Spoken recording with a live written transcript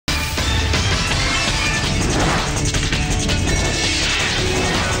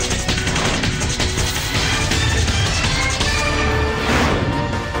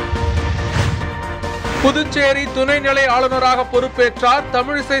புதுச்சேரி துணைநிலை ஆளுநராக பொறுப்பேற்றார்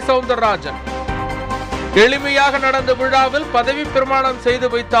தமிழிசை சவுந்தரராஜன். எளிமையாக நடந்த விழாவில் பதவி பிரமாணம் செய்து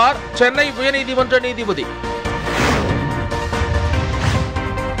வைத்தார் சென்னை உயர்நீதிமன்ற நீதிபதி.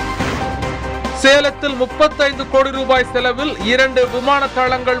 சேலத்தில் 35 கோடி ரூபாய் செலவில் 2 விமான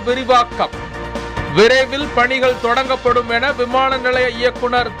தளங்கள் விரிவாக்கம். விரைவில் பணிகள் தொடங்கப்படும் என விமான நிலைய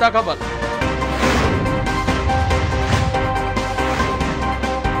இயக்குனர் தகவல்.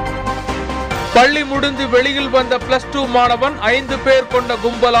 பள்ளி முடிந்து வெளியில் வந்த +2 மாணவன் 5 பேர் கொண்ட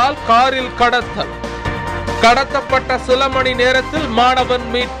கும்பலால் காரில் கடத்தல். கடத்தப்பட்ட சில மணி நேரத்தில் மாணவன்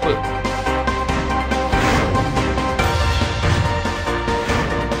மீட்பு.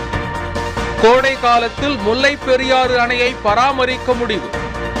 கோடை காலத்தில் முல்லை பெரியாறு அணையை பராமரிக்க முடிவு.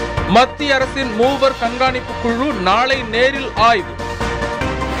 மத்திய அரசின் மூவர் கண்காணிப்பு குழு நாளை நேரில் ஆய்வு.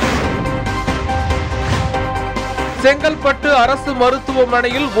 செங்கல்பட்டு அரசு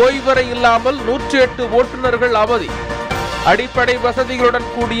மருத்துவமனையில் ஓய்வறை இல்லாமல் 108 ஓட்டுநர்கள் அவதி. அடிப்படை வசதிகளுடன்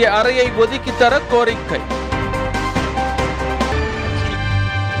கூடிய அறையை ஒதுக்கி தர கோரிக்கை.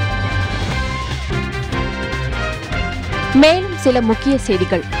 மேலும் சில முக்கிய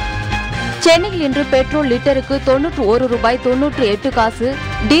செய்திகள். சென்னையில் இன்று பெட்ரோல் லிட்டருக்கு 91 ரூபாய் 98 காசு,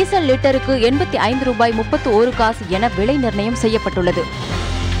 டீசல் லிட்டருக்கு 85 ரூபாய் 31 காசு என விலை நிர்ணயம் செய்யப்பட்டுள்ளது.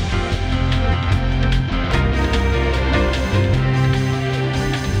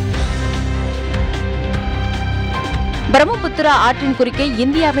 பிரம்மபுத்திரா ஆற்றின் குறுக்கே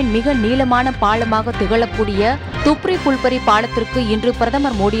இந்தியாவின் மிக நீளமான பாலமாக திகழக்கூடிய துப்ரி புல்பரி பாலத்திற்கு இன்று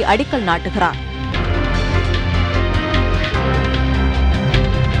பிரதமர் மோடி அடிக்கல் நாட்டுகிறார்.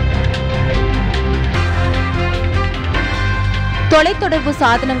 தொலைத்தொடர்பு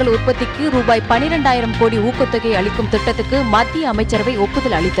சாதனங்கள் உற்பத்திக்கு ரூபாய் 12,000 கோடி ஊக்கத்தொகை அளிக்கும் திட்டத்துக்கு மத்திய அமைச்சரவை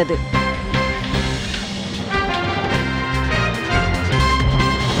ஒப்புதல் அளித்தது.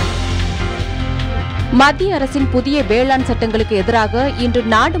 மத்திய அரசின் புதிய வேளாண் சட்டங்களுக்கு எதிராக இன்று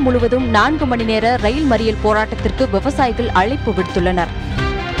நாடு முழுவதும் 4 மணி நேர ரயில் மறியல் போராட்டத்திற்கு விவசாயிகள் அழைப்பு விடுத்துள்ளனர்.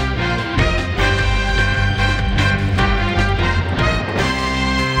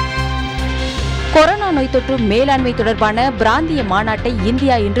 கொரோனா நோய் தொற்று மேலாண்மை தொடர்பான பிராந்திய மாநாட்டை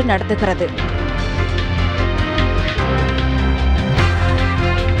இந்தியா இன்று நடத்துகிறது.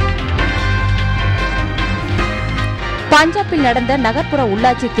 பஞ்சாபில் நடந்த நகர்ப்புற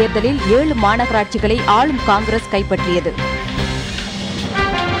உள்ளாட்சி தேர்தலில் 7 மாநகராட்சிகளை ஆளும் காங்கிரஸ் கைப்பற்றியது.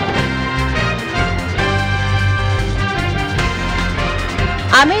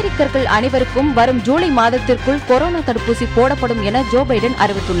 அமெரிக்கர்கள் அனைவருக்கும் வரும் ஜூலை மாதத்திற்குள் கொரோனா தடுப்பூசி போடப்படும் என ஜோ பைடன்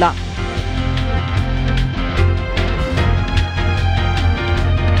அறிவித்துள்ளார்.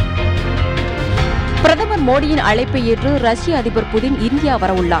 பிரதமர் மோடியின் அழைப்பை ஏற்று ரஷ்ய அதிபர் புதின் இந்தியா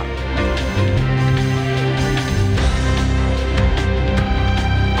வரவுள்ளார்.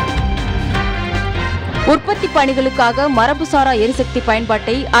 உற்பத்தி பணிகளுக்காக மரபுசாரா எரிசக்தி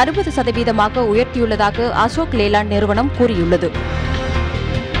பயன்பாட்டை 60% உயர்த்தியுள்ளதாக அசோக் லேலாண்ட் நிறுவனம் கூறியுள்ளது.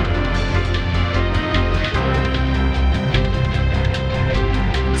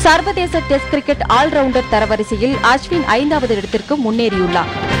 சர்வதேச டெஸ்ட் கிரிக்கெட் ஆல்ரவுண்டர் தரவரிசையில் அஸ்வின் 5வது இடத்திற்கு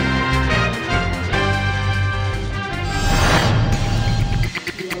முன்னேறியுள்ளார்.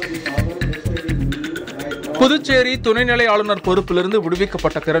 புதுச்சேரி துணைநிலை ஆளுநர் பொறுப்பிலிருந்து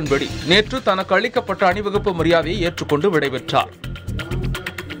விடுவிக்கப்பட்ட கிரண்பேடி நேற்று தனக்கு அளிக்கப்பட்ட அணிவகுப்பு மரியாதையை ஏற்றுக்கொண்டு விடைபெற்றார்.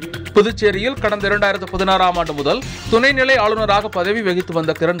 புதுச்சேரியில் கடந்த 2016ஆம் ஆண்டு முதல் துணைநிலை ஆளுநராக பதவி வகித்து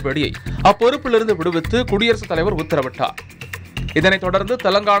வந்த கிரண்பேடியை அப்பொறுப்பிலிருந்து விடுவித்து குடியரசுத் தலைவர் உத்தரவிட்டார். இதனைத் தொடர்ந்து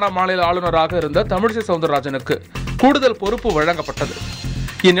தெலங்கானா மாநில ஆளுநராக இருந்த தமிழிசை சவுந்தரராஜனுக்கு கூடுதல் பொறுப்பு வழங்கப்பட்டது.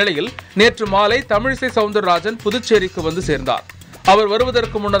 இந்நிலையில் நேற்று மாலை தமிழிசை சவுந்தரராஜன் புதுச்சேரிக்கு வந்து சேர்ந்தார். அவர்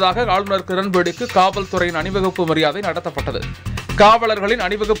வருவதற்கு முன்னதாக ஆளுநர் கிரண்பேடிக்கு காவல்துறையின் அணிவகுப்பு மரியாதை நடத்தப்பட்டது. காவலர்களின்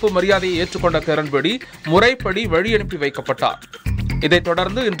அணிவகுப்பு மரியாதையை ஏற்றுக்கொண்ட கிரண்பேடி முறைப்படி வழி அனுப்பி வைக்கப்பட்டார். இதைத்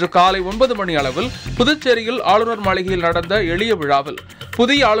தொடர்ந்து இன்று காலை 9 மணி அளவில் புதுச்சேரியில் ஆளுநர் மாளிகையில் நடந்த எளிய விழாவில்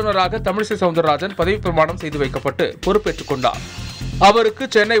புதிய ஆளுநராக தமிழிசை சவுந்தரராஜன் பதவி பிரமாணம் செய்து வைக்கப்பட்டு பொறுப்பேற்றுக் கொண்டார். அவருக்கு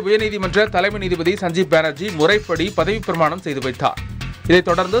சென்னை உயர்நீதிமன்ற தலைமை நீதிபதி சஞ்சீப் பானர்ஜி முறைப்படி பதவி பிரமாணம் செய்து வைத்தார். இதைத்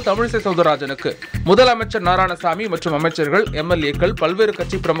தொடர்ந்து தமிழிசை சவுந்தரராஜனுக்கு முதலமைச்சர் நாராயணசாமி மற்றும் அமைச்சர்கள், எம்எல்ஏக்கள், பல்வேறு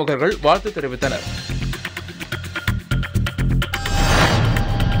கட்சி பிரமுகர்கள் வாழ்த்து தெரிவித்தனர்.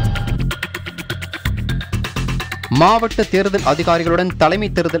 மாவட்ட தேர்தல் அதிகாரிகளுடன் தலைமை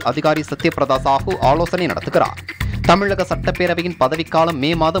தேர்தல் அதிகாரி சத்யபிரதா சாஹூ ஆலோசனை நடத்துகிறார். தமிழக சட்டப்பேரவையின் பதவிக்காலம்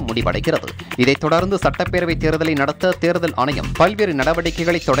மே மாதம் முடிவடைகிறது. இதைத் தொடர்ந்து சட்டப்பேரவை தேர்தலை நடத்த தேர்தல் ஆணையம் பல்வேறு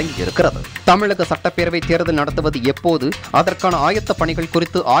நடவடிக்கைகளை தொடங்கியிருக்கிறது. தமிழக சட்டப்பேரவை தேர்தல் நடத்துவது எப்போது, அதற்கான ஆயத்த பணிகள்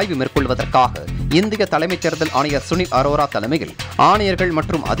குறித்து ஆய்வு மேற்கொள்வதற்காக இந்திய தலைமை தேர்தல் ஆணையர் சுனில் அரோரா தலைமையில் ஆணையர்கள்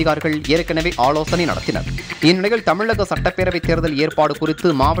மற்றும் அதிகாரிகள் ஏற்கனவே ஆலோசனை நடத்தினர். இந்நிலையில் தமிழக சட்டப்பேரவை தேர்தல் ஏற்பாடு குறித்து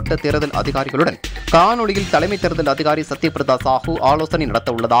மாவட்ட தேர்தல் அதிகாரிகளுடன் காணொலியில் தலைமை தேர்தல் அதிகாரி சத்யபிரதா சாஹூ ஆலோசனை நடத்த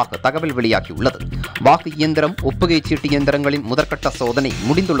உள்ளதாக தகவல் வெளியாகியுள்ளது. வாக்கு இயந்திரம், ஒப்புகை சீட்டு இயந்திரங்களின் முதற்கட்ட சோதனை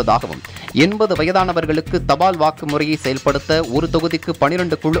முடிந்துள்ளதாகவும் 80 வயதானவர்களுக்கு தபால் வாக்கு முறையை செயல்படுத்த ஒரு தொகுதிக்கு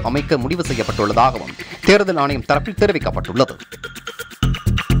 12 குழு அமைக்க முடிவு செய்யப்பட்டுள்ளதாகவும் தேர்தல் ஆணையம் தரப்பில் தெரிவிக்கப்பட்டுள்ளது.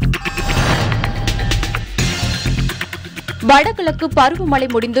 வடகிழக்கு பருவமழை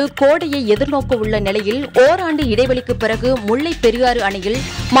முடிந்து கோடையை எதிர்நோக்க உள்ள நிலையில் ஓராண்டு இடைவெளிக்கு பிறகு முல்லை பெரியாறு அணையில்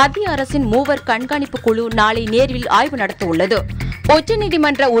மத்திய அரசின் மூவர் கண்காணிப்பு குழு நாளை நேரில் ஆய்வு நடத்த உள்ளது.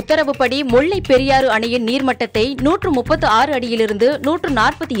 உச்சநீதிமன்ற உத்தரவுப்படி முல்லை பெரியாறு அணையின் நீர்மட்டத்தை 136 அடியிலிருந்து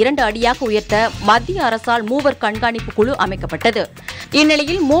 142 அடியாக உயர்த்த மத்திய அரசால் மூவர் கண்காணிப்பு குழு அமைக்கப்பட்டது.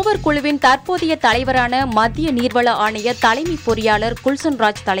 இந்நிலையில் மூவர் குழுவின் தற்போதைய தலைவரான மத்திய நீர்வள ஆணைய தலைமை பொறியாளர்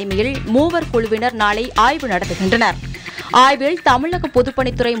குல்சன்ராஜ் தலைமையில் மூவர் குழுவினர் நாளை ஆய்வு நடத்துகின்றனர். ஆய்வில் தமிழக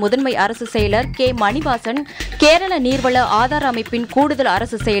பொதுப்பணித்துறை முதன்மை அரசு செயலர் கே மணிவாசன், கேரள நீர்வள ஆதார அமைப்பின் கூடுதல்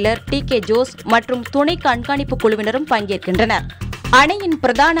அரசு செயலர் டி.கே. ஜோஸ் மற்றும் துணை கண்காணிப்பு குழுவினரும் பங்கேற்கின்றனர். அணையின்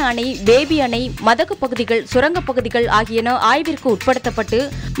பிரதான அணை, பேபி அணை, மதகு பகுதிகள், சுரங்கப் பகுதிகள் ஆகியன ஆய்விற்கு உட்படுத்தப்பட்டு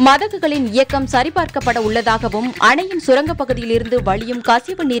மதகுகளின் இயக்கம் சரிபார்க்கப்பட உள்ளதாகவும் அணையின் சுரங்கப் பகுதியிலிருந்து வழியும்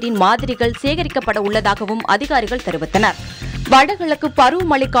கசிவு நீரின் மாதிரிகள் சேகரிக்கப்பட உள்ளதாகவும் அதிகாரிகள் தெரிவித்தனர். வடகிழக்கு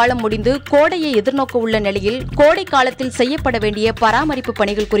பருவமழை காலம் முடிந்து கோடையை எதிர்நோக்க உள்ள நிலையில் கோடை காலத்தில் செய்யப்பட வேண்டிய பராமரிப்பு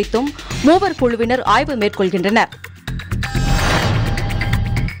பணிகள் குறித்தும் மூவர் குழுவினர் ஆய்வு மேற்கொள்கின்றனர்.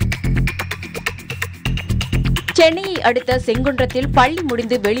 சென்னையை அடுத்த செங்குன்றத்தில் பள்ளி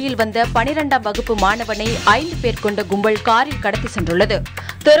முடிந்து வெளியில் வந்த 12ஆம் வகுப்பு மாணவனை 5 பேர் கொண்ட கும்பல் காரில் கடத்தி சென்றுள்ளது.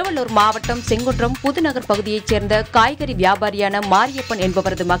 திருவள்ளூர் மாவட்டம் செங்குன்றம் புதுநகர் பகுதியைச் சேர்ந்த காய்கறி வியாபாரியான மாரியப்பன்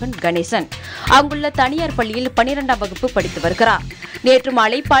என்பவரது மகன் கணேசன் அங்குள்ள தனியார் பள்ளியில் 12ஆம் வகுப்பு படித்து வருகிறார். நேற்று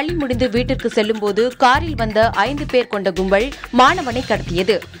மாலை பள்ளி முடிந்து வீட்டிற்கு செல்லும்போது காரில் வந்த 5 பேர் கொண்ட கும்பல் மாணவனை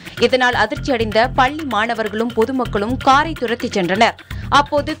கடத்தியது. இதனால் அதிர்ச்சியடைந்த பள்ளி மாணவர்களும் பொதுமக்களும் காரை துரத்திச் சென்றனர்.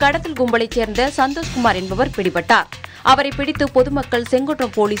 அப்போது கடத்தல் கும்பலைச் சேர்ந்த சந்தோஷ்குமார் என்பவர் பிடிபட்டார். அவரை பிடித்து பொதுமக்கள்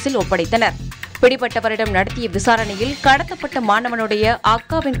செங்குன்றம் போலீசில் ஒப்படைத்தனர். பிடிபட்டவரிடம் நடத்திய விசாரணையில் கடத்தப்பட்ட மாணவனுடைய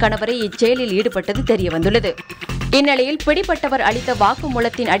அக்காவின் கணவரை இச்செயலில் ஈடுபட்டது தெரியவந்துள்ளது. இந்நிலையில் பிடிபட்டவர் அளித்த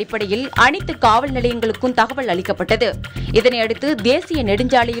வாக்குமூலத்தின் அடிப்படையில் அனைத்து காவல் நிலையங்களுக்கும் தகவல் அளிக்கப்பட்டது. இதனையடுத்து தேசிய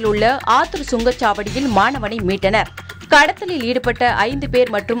நெடுஞ்சாலையில் உள்ள ஆத்தூர் சுங்கச்சாவடியில் மாணவனை மீட்டனர். கடத்தலில் ஈடுபட்ட 5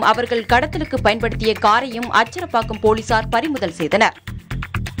 பேர் மற்றும் அவர்கள் கடத்தலுக்கு பயன்படுத்திய காரையும் அச்சரப்பாக்கம் போலீசார் பறிமுதல் செய்தனர்.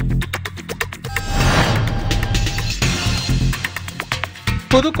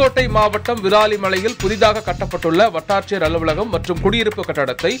 புதுக்கோட்டை மாவட்டம் விராலிமலையில் புதிதாக கட்டப்பட்டுள்ள வட்டாட்சியர் அலுவலகம் மற்றும் குடியிருப்பு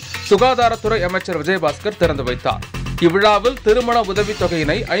கட்டடத்தை சுகாதாரத்துறை அமைச்சர் விஜயபாஸ்கர் திறந்து வைத்தார். இவ்விழாவில் திருமண உதவித்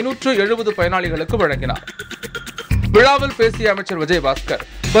தொகையினை 570 பயனாளிகளுக்கு வழங்கினார். விழாவில் பேசிய அமைச்சர் விஜயபாஸ்கர்,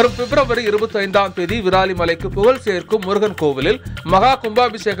 வரும் பிப்ரவரி 25ஆம் தேதி விராலிமலைக்கு புகழ் சேர்க்கும் முருகன் கோவிலில் மகா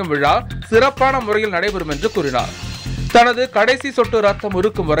கும்பாபிஷேகம் விழா சிறப்பான முறையில் நடைபெறும் என்று கூறினார். தனது கடைசி சொட்டு ரத்தம்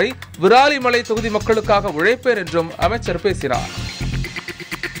இருக்கும் வரை விராலிமலை தொகுதி மக்களுக்காக உழைப்பேன் என்றும் அமைச்சர் பேசினார்.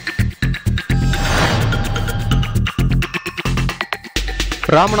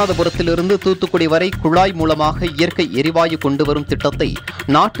 ராமநாதபுரத்திலிருந்து தூத்துக்குடி வரை குழாய் மூலமாக இயற்கை எரிவாயு கொண்டு வரும் திட்டத்தை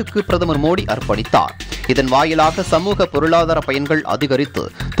நாட்டுக்கு பிரதமர் மோடி அர்ப்பணித்தார். இதன் வாயிலாக சமூக பொருளாதார பயன்கள் அதிகரித்து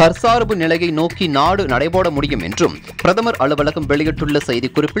தற்சார்பு நிலையை நோக்கி நாடு நடைபோட முடியும் என்றும் பிரதமர் அலுவலகம் வெளியிட்டுள்ள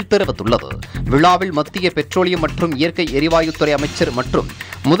செய்திக்குறிப்பில் தெரிவித்துள்ளது. விழாவில் மத்திய பெட்ரோலியம் மற்றும் இயற்கை எரிவாயுத்துறை அமைச்சர் மற்றும்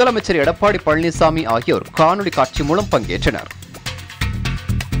முதலமைச்சர் எடப்பாடி பழனிசாமி ஆகியோர் காணொலி காட்சி மூலம் பங்கேற்றனர்.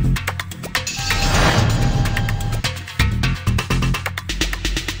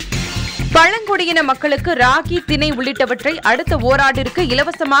 பழங்குடியின மக்களுக்கு ராகி, திணை உள்ளிட்டவற்றை அடுத்த ஓராண்டிற்கு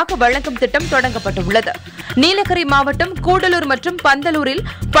இலவசமாக வழங்கும் திட்டம் தொடங்கப்பட்டுள்ளது. நீலகிரி மாவட்டம் கூடலூர் மற்றும் பந்தலூரில்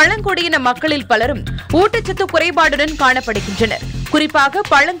பழங்குடியின மக்களில் பலரும் ஊட்டச்சத்து குறைபாடுடன் காணப்படுகின்றனர். குறிப்பாக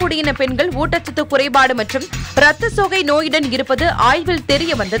பழங்குடியின பெண்கள் ஊட்டச்சத்து குறைபாடு மற்றும் இரத்த சோகை நோயுடன் இருப்பது ஆய்வில்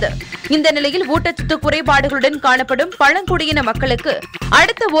தெரிய வந்தது. இந்த நிலையில் ஊட்டச்சத்து குறைபாடுகளுடன் காணப்படும் பழங்குடியின மக்களுக்கு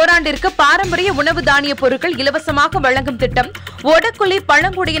அடுத்த ஓராண்டிற்கு பாரம்பரிய உணவு தானிய பொருட்கள் இலவசமாக வழங்கும் திட்டம் ஒடக்குழி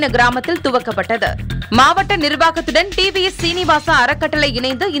பழங்குடியின கிராமத்தில் துவக்கப்பட்டது. மாவட்ட நிர்வாகத்துடன் டிவிஎஸ் சீனிவாசா அறக்கட்டளை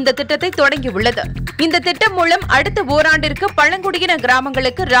இணைந்து இந்த திட்டத்தை தொடங்கியுள்ளது. இந்த திட்டம் மூலம் அடுத்த ஓராண்டிற்கு பழங்குடியின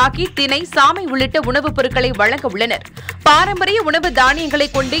கிராமங்களுக்கு ராகி, திணை, சாமை உள்ளிட்ட உணவுப் பொருட்களை வழங்க உள்ளனர். பாரம்பரிய உணவு தானியங்களை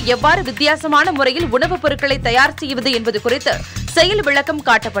கொண்டு எவ்வாறு வித்தியாசமான முறையில் உணவுப் பொருட்களை தயார் செய்வது என்பது குறித்து செயல் விளக்கம்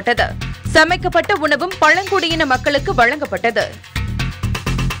காட்டப்பட்டது. சமைக்கப்பட்ட உணவும் பழங்குடியின மக்களுக்கு வழங்கப்பட்டது.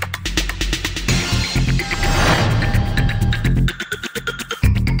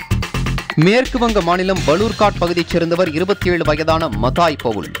 மேற்கு வங்க மாநிலம் பலூர்காட் பகுதியைச் சேர்ந்தவர் 27 வயதான மதாய்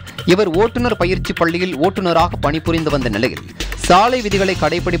பவுல். இவர் ஓட்டுநர் பயிற்சி பள்ளியில் ஓட்டுநராக பணிபுரிந்து வந்த நிலையில் சாலை விதிகளை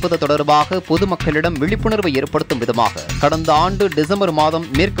கடைபிடிப்பது தொடர்பாக பொதுமக்களிடம் விழிப்புணர்வை ஏற்படுத்தும் விதமாக கடந்த ஆண்டு டிசம்பர் மாதம்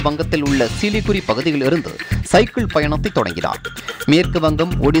மேற்கு வங்கத்தில் உள்ள சிலிகுரி பகுதியில் இருந்து சைக்கிள் பயணத்தை தொடங்கினார். மேற்கு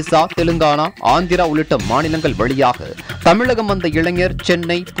வங்கம், ஒடிசா, தெலுங்கானா, ஆந்திரா உள்ளிட்ட மாநிலங்கள் வழியாக தமிழகம் வந்த இளைஞர்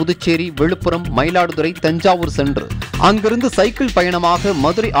சென்னை, புதுச்சேரி, விழுப்புரம், மயிலாடுதுறை, தஞ்சாவூர் சென்று அங்கிருந்து சைக்கிள் பயணமாக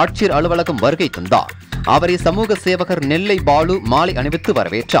மதுரை ஆட்சியர் அலுவலகம் வருகை தந்தார். அவரை சமூக சேவகர் நெல்லை பாலு மாலை அணிவித்து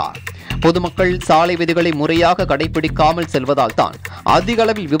வரவேற்றார். பொதுமக்கள் சாலை விதிகளை முறையாக கடைபிடிக்காமல் செல்வதால் தான் அதிக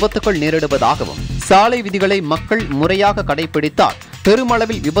அளவில் விபத்துகள் நேரிடுவதாகவும், சாலை விதிகளை மக்கள் முறையாக கடைபிடித்தால்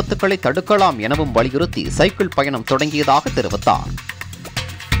பெருமளவில் விபத்துக்களை தடுக்கலாம் எனவும் வலியுறுத்தி சைக்கிள் பயணம் தொடங்கியதாக தெரிவித்தார்.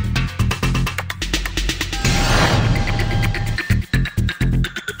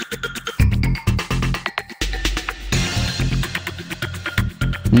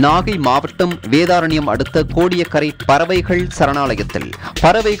 நாகை மாவட்டம் வேதாரண்யம் அடுத்த கோடியக்கரை பறவைகள் சரணாலயத்தில்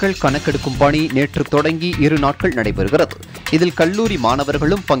பறவைகள் கணக்கெடுக்கும் பணி நேற்று தொடங்கி 2 நாட்கள் நடைபெறுகிறது. இதில் கல்லூரி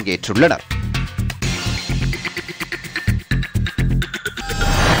மாணவர்களும் பங்கேற்றுள்ளனர்.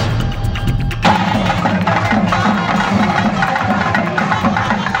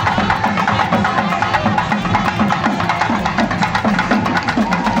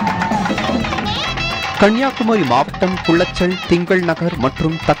 கன்னியாகுமரி மாவட்டம் குளச்சல், திங்கள் நகர்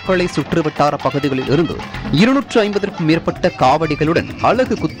மற்றும் தக்கலை சுற்றுவட்டார பகுதிகளில் இருந்து 250க்கும் மேற்பட்ட காவடிகளுடன்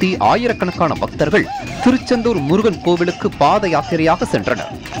அலகு குத்தி ஆயிரக்கணக்கான பக்தர்கள் திருச்செந்தூர் முருகன் கோவிலுக்கு பாத யாத்திரையாக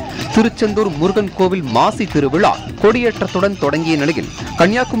சென்றனர். திருச்செந்தூர் முருகன் கோவில் மாசி திருவிழா கொடியேற்றத்துடன் தொடங்கிய நிலையில்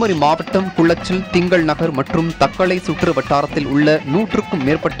கன்னியாகுமரி மாவட்டம் குளச்சல், திங்கள் நகர் மற்றும் தக்கலை சுற்று வட்டாரத்தில் உள்ள 100க்கும்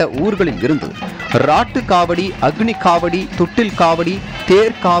மேற்பட்ட ஊர்களில் இருந்து ராட்டு காவடி, அக்னி காவடி, தொட்டில் காவடி,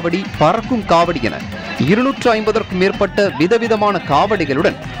 தேர் காவடி, பறக்கும் காவடி என 250க்கும் மேற்பட்ட விதவிதமான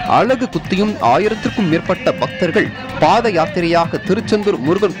காவடிகளுடன் அலகு குத்தியும் 1000க்கும் மேற்பட்ட பக்தர்கள் பாத யாத்திரையாக திருச்செந்தூர்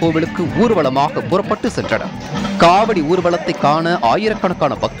முருகன் கோவிலுக்கு ஊர்வலமாக புறப்பட்டு சென்றனர். காவடி ஊர்வலத்தை காண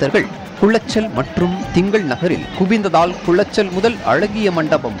ஆயிரக்கணக்கான பக்தர்கள் குளச்சல் மற்றும் திங்கள் நகரில் குவிந்ததால் குளச்சல் முதல் அழகிய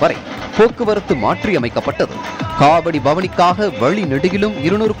மண்டபம் வரை போக்குவரத்து மாற்றியமைக்கப்பட்டது. காவடி பவனிக்காக வழி நெடுகிலும்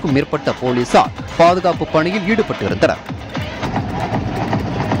 200க்கும் மேற்பட்ட போலீசார் பாதுகாப்பு பணியில் ஈடுபட்டிருந்தனர்.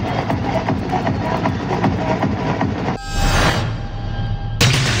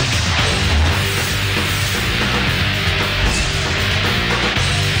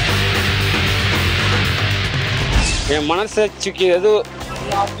 என் மனசாட்சிக்கு எது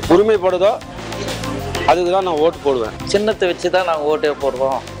உரிமைப்படுதோ அதுக்கு தான் நான் ஓட்டு போடுவேன். சின்னத்தை வச்சு தான் நாங்கள் ஓட்டே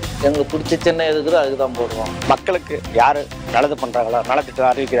போடுறோம். எங்களுக்கு பிடிச்ச சின்னம் எதுக்குதோ அதுக்கு தான் போடுவோம். மக்களுக்கு யார் நல்லது பண்ணுறாங்களோ, நலத்திட்டம்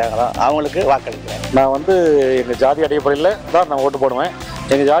அறிவிக்கிறாங்களோ அவங்களுக்கு வாக்களிக்கிறேன். நான் எங்கள் ஜாதி அடிப்படையில் தான் நான் ஓட்டு போடுவேன்.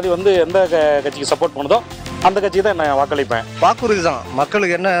 எங்கள் ஜாதி எந்த கட்சிக்கு சப்போர்ட் பண்ணுதோ அந்த கட்சிக்கு தான் நான் வாக்களிப்பேன். வாக்குறுதி தான்,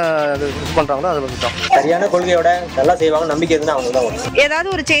 மக்களுக்கு என்ன இது பண்ணுறாங்களோ அது வந்து தான் சரியான கொள்கையோட நல்லா செய்வாங்க, நம்பிக்கை இருந்தால் அவங்க தான் வரும். ஏதாவது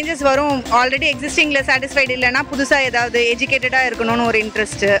ஒரு சேஞ்சஸ் வரும். ஆல்ரெடி எக்ஸிஸ்டிங்ல சாட்டிஸ்ஃபைடு இல்லைன்னா புதுசாக ஏதாவது எஜுகேட்டடாக இருக்கணும்னு ஒரு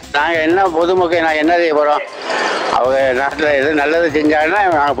இன்ட்ரெஸ்ட். நாங்கள் என்ன பொதுமக்கள் நான் என்ன செய்ய போகிறோம், அவங்க நாட்டில் எது நல்லது செஞ்சாங்கன்னா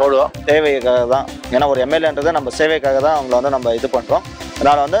நாங்கள் போடுவோம். சேவைக்காக தான், ஏன்னா ஒரு எம்எல்ஏன்றது நம்ம சேவைக்காக தான் அவங்கள நம்ம இது பண்ணுறோம்.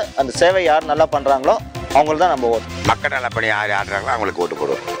 அதனால் அந்த சேவை யார் நல்லா பண்ணுறாங்களோ அவங்களுக்கு தான் நம்ம ஓட்டு. மக்கள் நல்லபடி யார் ஆடுறாங்களோ அவங்களுக்கு ஓட்டு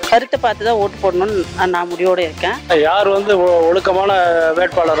போடுவோம். கருத்தை பார்த்து தான் ஓட்டு போடணும்னு நான் முடிவோடு இருக்கேன். யார் ஒழுக்கமான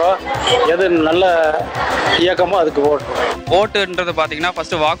வேட்பாளரோ, எது நல்ல இயக்கமோ அதுக்கு ஓட்டு. ஓட்டுன்றது பார்த்தீங்கன்னா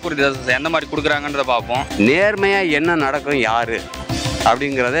ஃபர்ஸ்ட் வாக்குறுதி எந்த மாதிரி கொடுக்குறாங்கன்றத பார்ப்போம். நேர்மையாக என்ன நடக்கும் யார்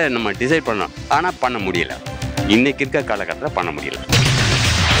அப்படிங்கிறத நம்ம டிசைட் பண்ணோம். ஆனால் பண்ண முடியல, இன்னைக்கு இருக்க காலகட்டத்தில் பண்ண முடியல.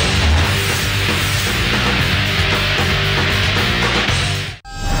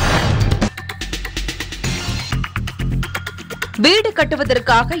 வீடு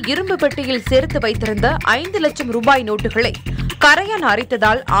கட்டுவதற்காக இரும்பு பெட்டியில் சேர்த்து வைத்திருந்த 5 லட்சம் ரூபாய் நோட்டுகளை கரையான்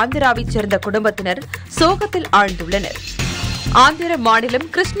அரித்ததால் ஆந்திராவைச் சேர்ந்த குடும்பத்தினர் சோகத்தில் ஆழ்ந்துள்ளனர். ஆந்திர மாநிலம்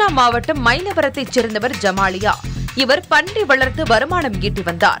கிருஷ்ணா மாவட்டம் மைலவரத்தைச் சேர்ந்தவர் ஜமாலியா. இவர் பன்றி வளர்த்து வருமானம் ஈட்டி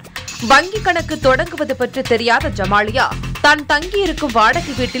வந்தார். வங்கி கணக்கு தொடங்குவது பற்றி தெரியாத ஜமாலியா தான் தங்கியிருக்கும்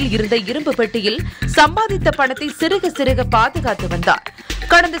வாடகை வீட்டில் இருந்த இரும்பு பெட்டியில் சம்பாதித்த பணத்தை சிறுக சிறுக பாதுகாத்து வந்தார்.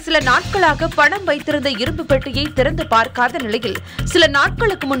 கடந்த சில நாட்களாக பணம் வைத்திருந்த இரும்பு பெட்டியை திறந்து பார்க்காத நிலையில் சில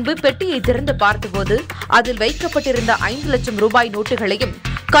நாட்களுக்கு முன்பு பெட்டியை திறந்து பார்த்தபோது அதில் வைக்கப்பட்டிருந்த 5 லட்சம் ரூபாய் நோட்டுகளையும்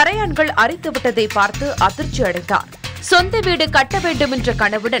கரையான்கள் அரித்துவிட்டதை பார்த்து அதிர்ச்சி அடைந்தார். சொந்த வீடு கட்ட வேண்டும் என்ற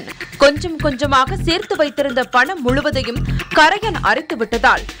கனவுடன் கொஞ்சம் கொஞ்சமாக சேர்த்து வைத்திருந்த பணம் முழுவதையும் கரையான் அரித்து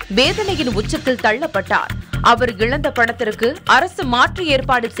விட்டதால் வேதனையின் உச்சத்தில் தள்ளப்பட்டார். அவர் இழந்த பணத்திற்கு அரசு மாற்று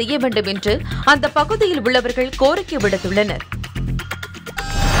ஏற்பாடு செய்ய வேண்டும் என்று அந்த பகுதியில் உள்ளவர்கள் கோரிக்கை விடுத்துள்ளனர்.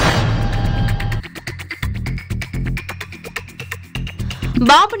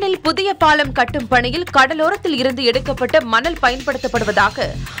 பாபனில் புதிய பாலம் கட்டும் பணியில் கடலோரத்தில் இருந்து எடுக்கப்பட்ட மணல் பயன்படுத்தப்படுவதாக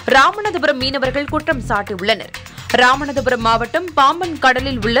ராமநாதபுரம் மீனவர்கள் குற்றம் சாட்டியுள்ளனர். ராமநாதபுரம் மாவட்டம் பாம்பன்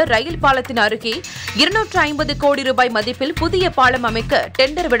கடலில் உள்ள ரயில் பாலத்தின் அருகே 250 கோடி ரூபாய் மதிப்பில் புதிய பாலம் அமைக்க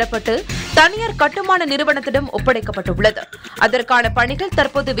டெண்டர் விடப்பட்டு தனியார் கட்டுமான நிறுவனத்திடம் ஒப்படைக்கப்பட்டுள்ளது. அதற்கான பணிகள்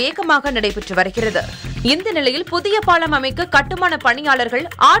தற்போது வேகமாக நடைபெற்று வருகிறது. இந்த நிலையில் புதிய பாலம் அமைக்க கட்டுமான பணியாளர்கள்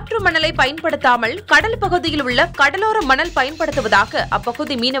ஆற்று மணலை பயன்படுத்தாமல் கடல் பகுதியில் உள்ள கடலோர மணல் பயன்படுத்துவதாக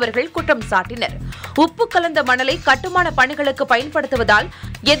அப்பகுதி மீனவர்கள் குற்றம் சாட்டினர். உப்பு கலந்த மணலை கட்டுமான பணிகளுக்கு பயன்படுத்துவதால்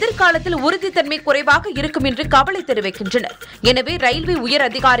எதிர்காலத்தில் உறுதித்தன்மை குறைவாக இருக்கும் என்று கவலை தெரிவிக்கின்றனர். எனவே ரயில்வே உயர்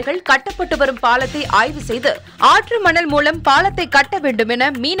அதிகாரிகள் கட்டப்பட்டு வரும் பாலத்தை ஆய்வு செய்து ஆற்று மணல் மூலம் பாலத்தை கட்ட வேண்டும்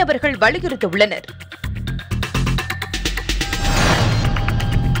என மீனவர்கள் வலியுறுத்தியுள்ளனர்.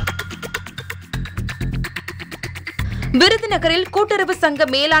 விருதுநகரில் கூட்டுறவு சங்க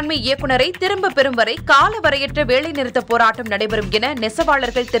மேலாண்மை இயக்குநரை திரும்ப பெறும் வரை காலவரையற்ற வேலைநிறுத்த போராட்டம் நடைபெறும் என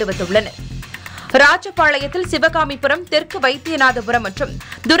நெசவாளர்கள் தெரிவித்துள்ளனர். ராஜபாளையத்தில் சிவகாமிபுரம், தெற்கு வைத்தியநாதபுரம் மற்றும்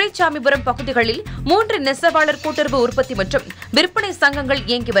துரைசாமிபுரம் பகுதிகளில் 3 நெசவாளர் கூட்டுறவு உற்பத்தி மற்றும் விற்பனை சங்கங்கள்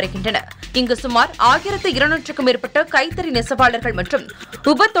இயங்கி வருகின்றன. இங்கு சுமார் 1200க்கும் மேற்பட்ட கைத்தறி நெசவாளர்கள் மற்றும்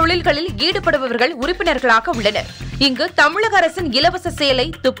உப தொழில்களில் ஈடுபடுபவர்கள் உறுப்பினர்களாக உள்ளனர். இங்கு தமிழக அரசின் இலவச சேலை,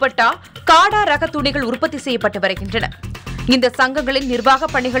 துப்பட்டா, காடா ரக துணிகள் உற்பத்தி செய்யப்பட்டு வருகின்றன. இந்த சங்கங்களின் நிர்வாக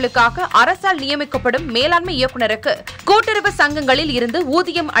பணிகளுக்காக அரசால் நியமிக்கப்படும் மேலாண்மை இயக்குநருக்கு கூட்டுறவு சங்கங்களில் இருந்து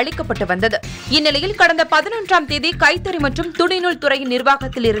ஊதியம் அளிக்கப்பட்டு வந்தது. இந்நிலையில் கடந்த 11ஆம் தேதி கைத்தறி மற்றும் துணிநூல் துறையின்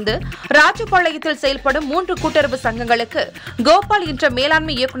நிர்வாகத்தில் இருந்து ராஜபாளையத்தில் செயல்படும் 3 கூட்டுறவு சங்கங்களுக்கு கோபால் என்ற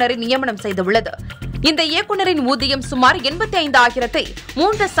மேலாண்மை இயக்குநரை நியமனம் செய்துள்ளது. இந்த இயக்குநரின் ஊதியம் சுமார் 85,000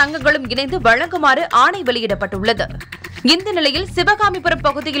 3 சங்கங்களும் இணைந்து வழங்குமாறு ஆணை வெளியிடப்பட்டுள்ளது. இந்த நிலையில் சிவகாமிபுரம்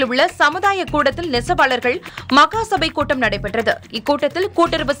பகுதியில் உள்ள சமுதாய கூடத்தில் நெசவாளர்கள் மகாசபை கூட்டம் நடைபெற்றது. இக்கூட்டத்தில்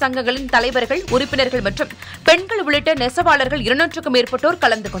கூட்டுறவு சங்கங்களின் தலைவர்கள், உறுப்பினர்கள் மற்றும் பெண்கள் உள்ளிட்ட நெசவாளர்கள் 200க்கும் மேற்பட்டோர்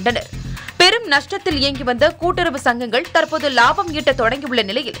கலந்து கொண்டனர். பெரும் நஷ்டத்தில் இயங்கி வந்த கூட்டுறவு சங்கங்கள் தற்போது லாபம் ஈட்ட தொடங்கியுள்ள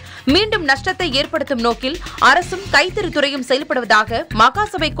நிலையில் மீண்டும் நஷ்டத்தை ஏற்படுத்தும் நோக்கில் அரசும் கைத்தறித்துறையும் செயல்படுவதாக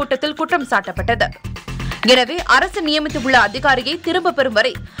மகாசபை கூட்டத்தில் குற்றம் சாட்டப்பட்டது. எனவே அரசு நியமித்துள்ள அதிகாரியை திரும்ப பெறும்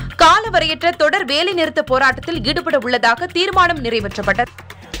வரை காலவரையற்ற தொடர் வேலைநிறுத்த போராட்டத்தில் ஈடுபட உள்ளதாக தீர்மானம் நிறைவேற்றப்பட்டது.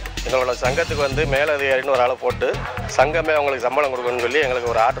 எங்களோட சங்கத்துக்கு வந்து மேலதிகாரின்னு ஒரு ஆளை போட்டு சங்கமே அவங்களுக்கு சம்பளம் கொடுக்கணும்னு சொல்லி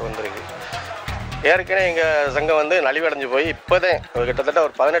எங்களுக்கு ஒரு ஆர்டர் வந்திருக்கு. ஏற்கனவே எங்கள் சங்கம் வந்து நலிவடைஞ்சு போய் இப்போதான் கிட்டத்தட்ட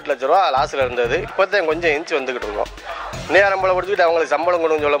ஒரு 18 லட்ச ரூபா லாஸில் இருந்தது. இப்போதான் கொஞ்சம் இன்ச்சு வந்துக்கிட்டு இருக்கோம். நேரம்பளை பிடிச்சிக்கிட்டு அவங்களுக்கு சம்பளம்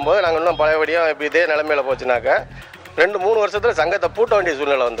கொடுன்னு சொல்லும்போது நாங்கள் இன்னும் பழையபடியாக இப்போ இதே நிலைமையில் போச்சுனாக்கா 2-3 வருஷத்தில் சங்கத்தை பூட்ட வேண்டிய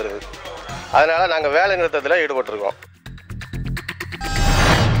சூழ்நிலை வந்துடுது. அதனால் நாங்கள் வேலை நிறுத்தத்தில் ஈடுபட்டிருக்கோம்.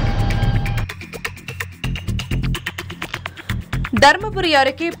 தர்மபுரி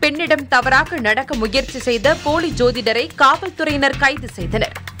அருகே பெண்ணிடம் தவறாக நடக்க முயற்சி செய்த போலி ஜோதிடரை காவல்துறையினர் கைது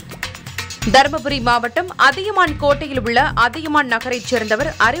செய்தனர். தர்மபுரி மாவட்டம் அதியமான் கோட்டையில் உள்ள அதியமான் நகரைச் சேர்ந்தவர்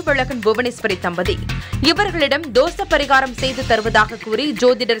அறிவழகன் புவனேஸ்வரி தம்பதி. இவர்களிடம் தோஷ பரிகாரம் செய்து தருவதாக கூறி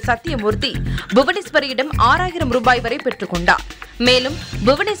ஜோதிடர் சத்தியமூர்த்தி புவனேஸ்வரியிடம் 6000 ரூபாய் வரை பெற்றுக் கொண்டார். மேலும்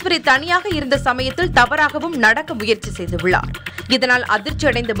புவனேஸ்வரி தனியாக இருந்த சமயத்தில் தவறாகவும் நடக்க முயற்சி செய்துள்ளார். இதனால்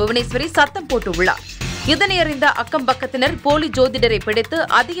அதிர்ச்சியடைந்த புவனேஸ்வரி சத்தம் போட்டுள்ளார். இதனை அறிந்த அக்கம் பக்கத்தினர் போலி ஜோதிடரை பிடித்து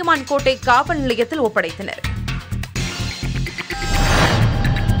அதியமான் கோட்டை காவல் நிலையத்தில் ஒப்படைத்தனர்.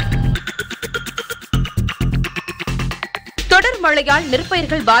 தொடர் மழையால்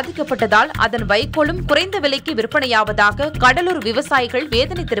நெற்பயிர்கள் பாதிக்கப்பட்டதால் அதன் வைக்கோலும் குறைந்த விலைக்கு விற்பனையாவதாக கடலூர் விவசாயிகள்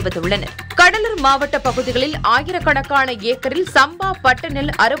வேதனை தெரிவித்துள்ளனர். கடலூர் மாவட்ட பகுதிகளில் ஆயிரக்கணக்கான ஏக்கரில் சம்பா பட்டு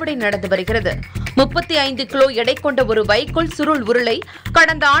நெல் அறுவடை நடந்து வருகிறது. 35 கிலோ எடை கொண்ட ஒரு வைக்கோல் சுருள் உருளை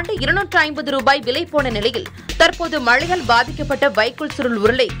கடந்த ஆண்டு 250 ரூபாய் விலை போன நிலையில் தற்போது மழையால் பாதிக்கப்பட்ட வைக்கோல் சுருள்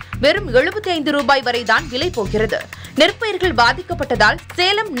உருளை வெறும் 75 ரூபாய் வரைதான் விலை போகிறது. நெற்பயிர்கள் பாதிக்கப்பட்டதால்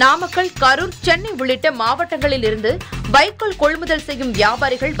சேலம், நாமக்கல், கரூர், சென்னை உள்ளிட்ட மாவட்டங்களில் இருந்து வைக்கோல் கொள்முதல் செய்யும்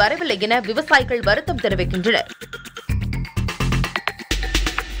வியாபாரிகள் வரவில்லை என விவசாயிகள் வருத்தம் தெரிவிக்கின்றனர்.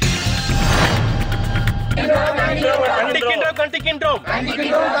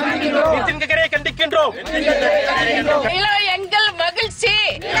 எங்கள் மகிழ்ச்சி,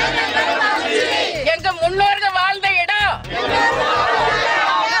 எங்க முன்னோர்கள் வாழ்ந்த இடம்,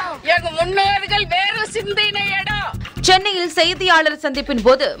 எங்க முன்னோர்கள் வேறு சிந்தனை இடம். சென்னையில் செய்தியாளர் சந்திப்பின்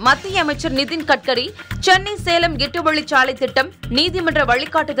போது மத்திய அமைச்சர் நிதின் கட்கரி சென்னை சேலம் 8 வழிச்சாலை திட்டம் நீதிமன்ற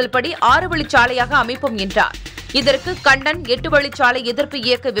வழிகாட்டுதல் படி 6 வழிச்சாலையாக அமைப்போம் என்றார். இதற்கு கண்டன் 8 வழிச்சாலை எதிர்ப்பு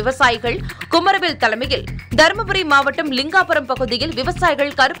இயக்க விவசாயிகள் குமரவேல் தலைமையில் தருமபுரி மாவட்டம் லிங்காபுரம் பகுதியில்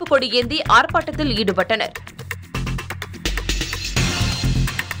விவசாயிகள் கருப்பு கொடி ஏந்தி ஆர்ப்பாட்டத்தில் ஈடுபட்டனர்.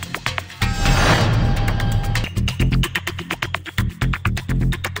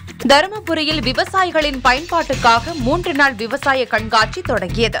 தருமபுரியில் விவசாயிகளின் பயன்பாட்டுக்காக 3 நாள் விவசாய கண்காட்சி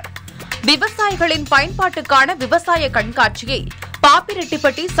தொடங்கியது. விவசாயிகளின் பயன்பாட்டுக்கான விவசாய கண்காட்சியை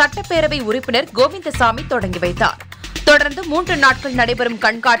பாப்பிரெட்டிப்பட்டி சட்டப்பேரவை உறுப்பினர் கோவிந்தசாமி தொடங்கி வைத்தார். தொடர்ந்து 3 நாட்கள் நடைபெறும்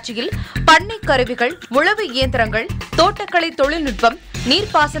கண்காட்சியில் பண்ணை கருவிகள், உழவு இயந்திரங்கள், தோட்டக்கலை தொழில்நுட்பம்,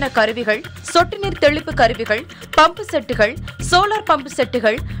 நீர்ப்பாசன கருவிகள், சொட்டு நீர் தெளிப்பு கருவிகள், பம்பு செட்டுகள், சோலார் பம்பு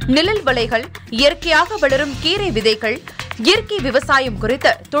செட்டுகள், நிழல் வலைகள், இயற்கையாக வளரும் கீரை விதைகள், இயற்கை விவசாயம்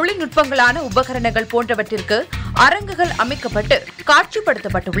குறித்த தொழில்நுட்பங்களான உபகரணங்கள் போன்றவற்றிற்கு அரங்குகள் அமைக்கப்பட்டு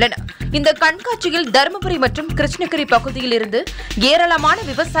காட்சிப்படுத்தப்பட்டுள்ளன. இந்த கண்காட்சியில் தருமபுரி மற்றும் கிருஷ்ணகிரி பகுதியில் இருந்து ஏராளமான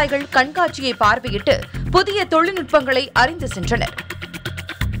விவசாயிகள் கண்காட்சியை பார்வையிட்டு புதிய தொழில்நுட்பங்களை அறிந்து சென்றனர்.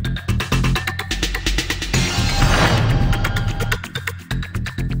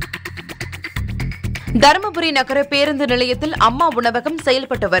 தருமபுரி நகர பேருந்து நிலையத்தில் அம்மா உணவகம்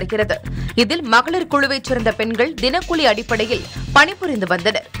செயல்பட்டு வருகிறது. இதில் மகளிர் குழுவைச் சேர்ந்த பெண்கள் தினக்கூலி அடிப்படையில் பணிபுரிந்து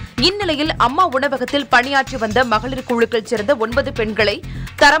வந்தனர். இந்நிலையில் அம்மா உணவகத்தில் பணியாற்றி வந்த மகளிர் குழுக்கள் சேர்ந்த 9 பெண்களை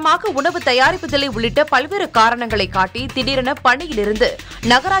தரமாக உணவு தயாரிப்பதில்லை உள்ளிட்ட பல்வேறு காரணங்களை காட்டி திடீரென பணியிலிருந்து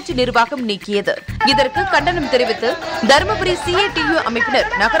நகராட்சி நிர்வாகம் நீக்கியது. இதற்கு கண்டனம் தெரிவித்து தருமபுரி CATU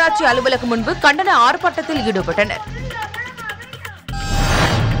அமைப்பினர் நகராட்சி அலுவலகம் முன்பு கண்டன ஆர்ப்பாட்டத்தில் ஈடுபட்டனர்.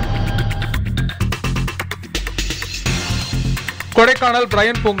 கொடைக்கானல்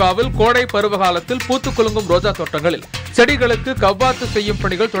பிரையன் பூங்காவில் கோடை பருவ காலத்தில் பூத்து குலுங்கும் ரோஜா தோட்டங்களில் செடிகளுக்கு கவ்வாத்து செய்யும்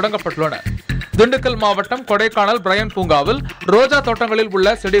பணிகள் தொடங்கப்பட்டுள்ளன. திண்டுக்கல் மாவட்டம் கொடைக்கானல் பிரையன் பூங்காவில் ரோஜா தோட்டங்களில்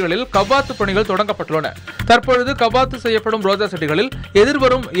உள்ள செடிகளில் கவ்வாத்து பணிகள் தொடங்கப்பட்டுள்ளன. தற்பொழுது கவ்வாத்து செய்யப்படும் ரோஜா செடிகளில்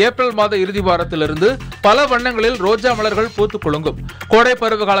எதிர்வரும் ஏப்ரல் மாத இறுதி வாரத்திலிருந்து பல வண்ணங்களில் ரோஜா மலர்கள் பூத்து குலுங்கும். கோடை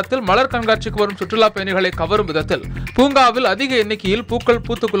பருவ காலத்தில் மலர் கண்காட்சிக்கு வரும் சுற்றுலா பயணிகளை கவரும் விதத்தில் பூங்காவில் அதிக எண்ணிக்கையில் பூக்கள்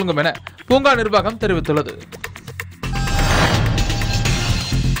பூத்து குலுங்கும் என பூங்கா நிர்வாகம் தெரிவித்துள்ளது.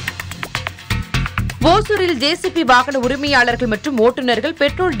 ஓசூரில் ஜேசிபி வாகன உரிமையாளர்கள் மற்றும் ஓட்டுநர்கள்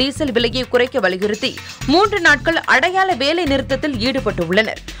பெட்ரோல் டீசல் விலையை குறைக்க வலியுறுத்தி 3 நாட்கள் அடையாள வேலை நிறுத்தத்தில்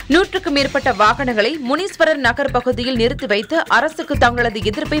ஈடுபட்டுள்ளனர். 100க்கும் மேற்பட்ட வாகனங்களை முனீஸ்வரர் நகர் பகுதியில் நிறுத்தி வைத்து அரசுக்கு தங்களது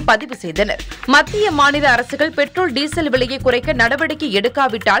எதிர்ப்பை பதிவு செய்தனர். மத்திய மாநில அரசுகள் பெட்ரோல் டீசல் விலையை குறைக்க நடவடிக்கை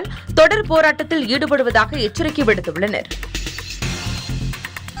எடுக்காவிட்டால் தொடர் போராட்டத்தில் ஈடுபடுவதாக எச்சரிக்கை விடுத்துள்ளனர்.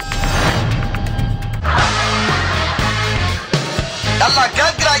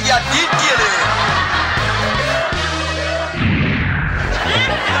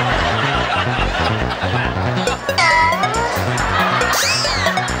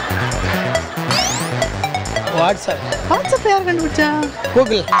 வாட்ஸ்அப் யார் கண்டுபிடிச்சா?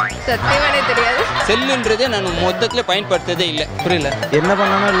 கூகுள். சத்தியமானே தெரியாது. செல்லுன்றதே நான் மொத்தத்தில் பயன்படுத்ததே இல்லை. புரியல. என்ன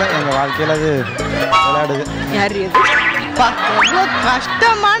பண்ணாலும் இல்லை, எங்கள் வாழ்க்கையில் அது விளையாடுது. யார் இது? எவ்வளோ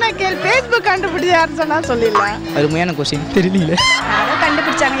கஷ்டமான கேள்வி. ஃபேஸ்புக் கண்டுபிடிச்சா யாருன்னு சொன்னால் சொல்லிடலாம். அருமையான கொஸ்டின். தெரியல. யாரோ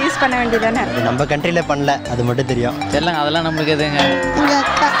கண்டுபிடிச்சாங்க, யூஸ் பண்ண வேண்டியதானே. அது நம்ம கண்ட்ரியில் பண்ணல, அது மட்டும் தெரியும். தெரியலங்க, அதெல்லாம் நம்மளுக்கு எதுங்க. எங்கள்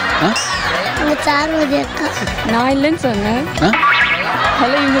அக்கா, எங்கள் சார்வதி அக்கா. நான் இல்லைன்னு சொன்னேன்.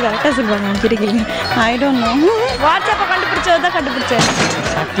 ஹலோ, இவங்க கரெக்டாக சொல்லுவாங்க. கிடைக்கல. I don't know. வாட்ஸ்அப்பை கண்டுபிடிச்சது தான் கண்டுபிடிச்சேன்.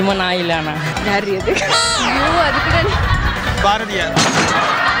 சத்தியமாக நான் இல்லை. ஆனால் யார் இது? அதுக்கு பாரதியார்.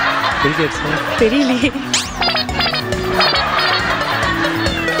 தெரியலையே.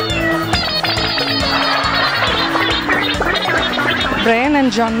 பிரையன்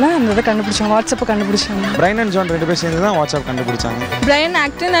அண்ட் ஜான் தான் அந்த இதை கண்டுபிடிச்சாங்க. வாட்ஸ்அப்பை கண்டுபிடிச்சாங்க. பிரையன் அண்ட் ஜான் 2 பேர் சேர்ந்து தான் வாட்ஸ்அப் கண்டுபிடிச்சாங்க. Brian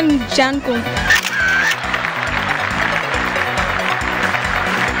Acton and John Kom.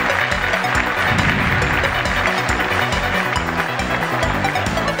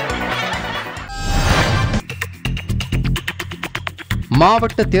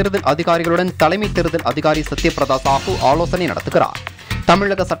 மாவட்ட தேர்தல் அதிகாரிகளுடன் தலைமை தேர்தல் அதிகாரி சத்யபிரதா சாஹூ ஆலோசனை நடத்துகிறார்.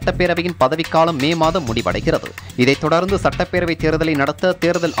 தமிழக சட்டப்பேரவையின் பதவிக்காலம் மே மாதம் முடிவடைகிறது. இதைத் தொடர்ந்து சட்டப்பேரவை தேர்தலை நடத்த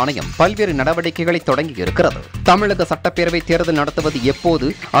தேர்தல் ஆணையம் பல்வேறு நடவடிக்கைகளை தொடங்கியிருக்கிறது. தமிழக சட்டப்பேரவை தேர்தல் நடத்துவது எப்போது,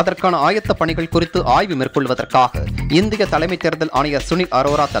 அதற்கான ஆயத்த பணிகள் குறித்து ஆய்வு மேற்கொள்வதற்காக இந்திய தலைமை தேர்தல் ஆணையர் சுனில்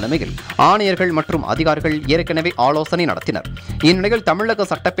அரோரா தலைமையில் ஆணையர்கள் மற்றும் அதிகாரிகள் ஏற்கனவே ஆலோசனை நடத்தினர். இந்நிலையில் தமிழக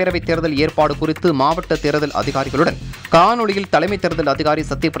சட்டப்பேரவை தேர்தல் ஏற்பாடு குறித்து மாவட்ட தேர்தல் அதிகாரிகளுடன் காணொலியில் தலைமை தேர்தல் அதிகாரி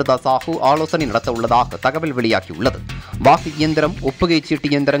சத்யபிரதா சாஹூ ஆலோசனை நடத்த உள்ளதாக தகவல் வெளியாகியுள்ளது. வாக்கு இயந்திரம், ஒப்புகை சீட்டு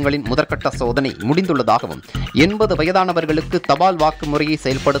இயந்திரங்களின் முதற்கட்ட சோதனை முடிந்துள்ளதாகவும் 80 வயதானவர்களுக்கு தபால் வாக்கு முறையை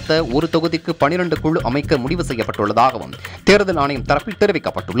செயல்படுத்த ஒரு தொகுதிக்கு 12 குழு அமைக்க முடிவு செய்யப்பட்டுள்ளதாகவும் தேர்தல் ஆணையம் தரப்பில்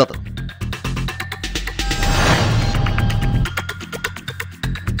தெரிவிக்கப்பட்டுள்ளது.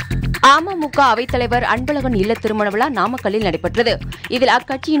 அமமுக அவைத்தலைவர் அன்பழகன் இல்ல திருமண விழா நாமக்கல்லில் நடைபெற்றது. இதில்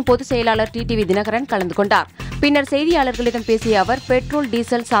அக்கட்சியின் பொதுச் செயலாளர் டிடிவி தினகரன் கலந்து கொண்டார். பின்னர் செய்தியாளர்களிடம் பேசிய அவர், பெட்ரோல்,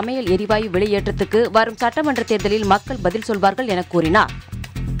 டீசல், சமையல் எரிவாயு விலையேற்றத்துக்கு வரும் சட்டமன்ற தேர்தலில் மக்கள் பதில் சொல்வார்கள் என கூறினார்.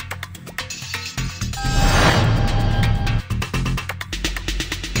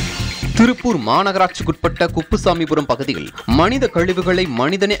 திருப்பூர் மாநகராட்சிக்குட்பட்ட குப்புசாமிபுரம் பகுதியில் மனித கழிவுகளை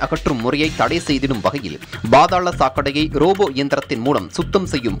மனிதனே அகற்றும் முறையை தடை செய்திடும் வகையில் பாதாள சாக்கடையை ரோபோ இயந்திரத்தின் மூலம் சுத்தம்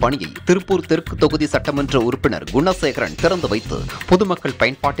செய்யும் பணியை திருப்பூர் தெற்கு தொகுதி சட்டமன்ற உறுப்பினர் குணசேகரன் திறந்து வைத்து பொதுமக்கள்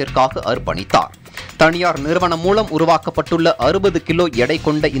பயன்பாட்டிற்காக அர்ப்பணித்தார். தனியார் நிறுவனம் மூலம் உருவாக்கப்பட்டுள்ள 60 கிலோ எடை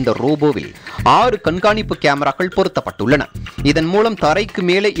கொண்ட இந்த ரோபோவில் 6 கண்காணிப்பு கேமராக்கள் பொருத்தப்பட்டுள்ளன. இதன் மூலம் தரைக்கு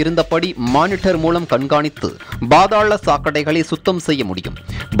மேலே இருந்தபடி மானிட்டர் மூலம் கண்காணித்து பாதாள சாக்கடைகளை சுத்தம் செய்ய முடியும்.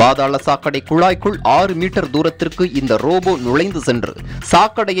 பாதாள சாக்கடை குழாய்க்குள் 6 மீட்டர் தூரத்திற்கு இந்த ரோபோ நுழைந்து சென்று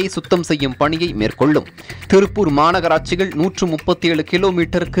சாக்கடையை சுத்தம் செய்யும் பணியை மேற்கொள்ளும். திருப்பூர் மாநகராட்சிகள் 137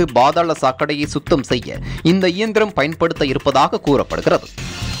 கிலோமீட்டருக்கு பாதாள சாக்கடையை சுத்தம் செய்ய இந்த இயந்திரம் பயன்படுத்த இருப்பதாக கூறப்படுகிறது.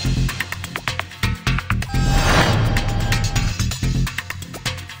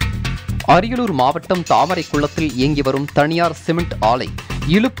 அரியலூர் மாவட்டம் தாமரைக்குளத்தில் இயங்கி வரும் தனியார் சிமெண்ட் ஆலை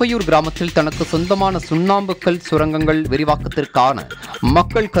இலுப்பையூர் கிராமத்தில் தனக்கு சொந்தமான சுண்ணாம்புக்கல் சுரங்கங்கள் விரிவாக்கத்திற்கான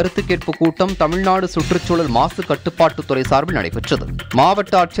மக்கள் கருத்து கேட்பு கூட்டம் தமிழ்நாடு சுற்றுச்சூழல் மாசு கட்டுப்பாட்டுத்துறை சார்பில் நடைபெற்றது.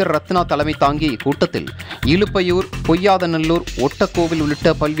 மாவட்ட ஆட்சியர் ரத்னா தலைமை தாங்கிய இக்கூட்டத்தில் இலுப்பையூர், பொய்யாதநல்லூர், ஒட்டக்கோவில்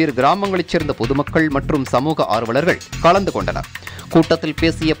உள்ளிட்ட பல்வேறு கிராமங்களைச் சேர்ந்த பொதுமக்கள் மற்றும் சமூக ஆர்வலர்கள் கலந்து கொண்டனர். கூட்டத்தில்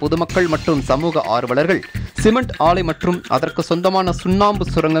பேசிய பொதுமக்கள் மற்றும் சமூக ஆர்வலர்கள் சிமெண்ட் ஆலை மற்றும் அதற்கு சொந்தமான சுண்ணாம்பு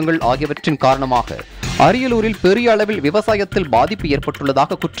சுரங்கங்கள் ஆகியவற்றின் காரணமாக அரியலூரில் பெரிய அளவில் விவசாயத்தில் பாதிப்பு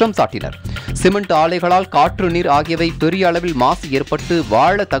ஏற்பட்டுள்ளதாக குற்றம் சாட்டினர். சிமெண்ட் ஆலைகளால் காற்று, நீர் ஆகியவை பெரிய அளவில் மாசு ஏற்பட்டு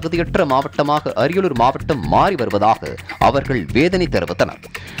வாழ தகுதியற்ற மாவட்டமாக அரியலூர் மாவட்டம் மாறி வருவதாக அவர்கள் வேதனை தெரிவித்தனர்.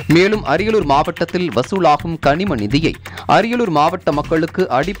 மேலும் அரியலூர் மாவட்டத்தில் வசூலாகும் கனிம நிதியை அரியலூர் மாவட்ட மக்களுக்கு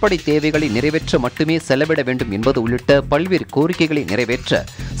அடிப்படை தேவைகளை நிறைவேற்ற மட்டுமே செலவிட வேண்டும் என்பது உள்ளிட்ட பல்வேறு கோரிக்கைகளை நிறைவேற்ற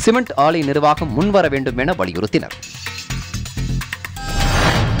சிமெண்ட் ஆலை நிர்வாகம் முன்வர வேண்டும் என வலியுறுத்தினர்.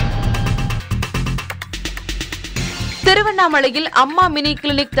 திருவண்ணாமலையில் அம்மா மினி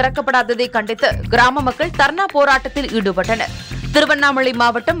கிளினிக் திறக்கப்படாததை கண்டித்து கிராம மக்கள் தர்ணா போராட்டத்தில் ஈடுபட்டனர். திருவண்ணாமலை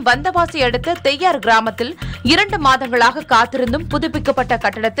மாவட்டம் வந்தவாசி அடுத்த தெய்யார் கிராமத்தில் 2 மாதங்களாக காத்திருந்தும் புதுப்பிக்கப்பட்ட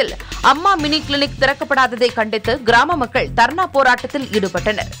கட்டடத்தில் அம்மா மினி கிளினிக் திறக்கப்படாததை கண்டித்து கிராம மக்கள் தர்ணா போராட்டத்தில்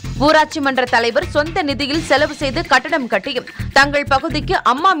ஈடுபட்டனர். ஊராட்சி மன்ற தலைவர் சொந்த நிதியில் செலவு செய்து கட்டடம் கட்டியும் தங்கள் பகுதிக்கு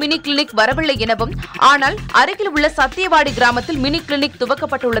அம்மா மினி கிளினிக் வரவில்லை எனவும், ஆனால் அருகில் உள்ள சத்தியவாடி கிராமத்தில் மினி கிளினிக்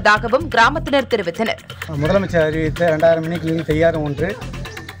துவக்கப்பட்டுள்ளதாகவும் கிராமத்தினர் தெரிவித்தனர். முதலமைச்சர் அறிவித்த 2000 மினி கிளினிக் தயார் ஒன்று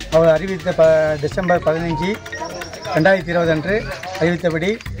அவர் அறிவித்த டிசம்பர் 15, 2020 அன்று அறிவித்தபடி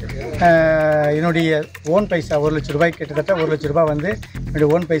என்னுடைய ஓன் பைசா 1 லட்சம் ரூபாய், கிட்டத்தட்ட 1 லட்சம் ரூபாய் வந்து என்னுடைய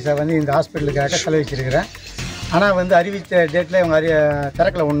ஓன் பைசா வந்து இந்த ஹாஸ்பிட்டலுக்காக செலவழிச்சிருக்கிறேன். ஆனால் வந்து அறிவித்த டேட்டில் இவங்க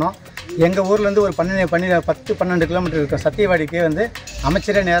திறக்கலை ஒன்றும். எங்கள் ஊர்லேருந்து ஒரு 10-12 கிலோமீட்டர் இருக்கும் சத்தியவாடிக்கே வந்து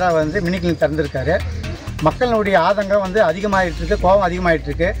அமைச்சரே நேராக வந்து மினி கிளினிக் திறந்துருக்காரு. மக்களுடைய ஆதங்கம் வந்து அதிகமாகிட்டு இருக்கு, கோபம் ஆகிட்டு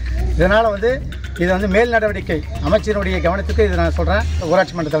இருக்கு. இதனால் வந்து இது வந்து மேல் நடவடிக்கை அமைச்சருடைய கவனத்துக்கு இது நான் சொல்கிறேன்.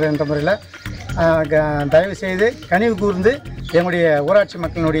 ஊராட்சி மன்ற தலைவர் என்ற முறையில் தயவு செய்து கனிவு கூர்ந்து எங்களுடைய ஊராட்சி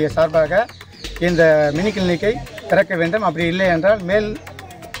மக்களுடைய சார்பாக இந்த மினி கிளினிக்கை திறக்க வேண்டும். அப்படி இல்லை என்றால் மேல்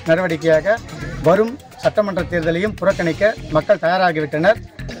நடவடிக்கையாக வரும் சட்டமன்ற தேர்தலையும் புறக்கணிக்க மக்கள் தயாராகிவிட்டனர்.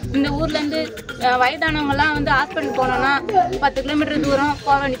 இந்த ஊர்லேருந்து வயதானவங்கலாம் வந்து ஹாஸ்பிட்டல் போனோன்னா 10 கிலோமீட்டர் தூரம்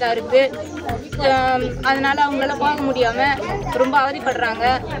போக வேண்டியதாக இருக்குது. அதனால் அவங்களால போக முடியாமல் ரொம்ப அவதிப்படுறாங்க.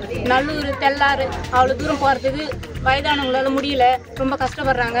 நல்லூர், தெல்லாறு அவ்வளோ தூரம் போகிறதுக்கு வயதானவங்களால முடியல, ரொம்ப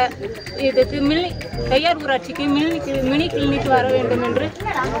கஷ்டப்படுறாங்க. இதுக்கு தையார் ஊராட்சிக்கு மினி கிளினிக் வர வேண்டும் என்று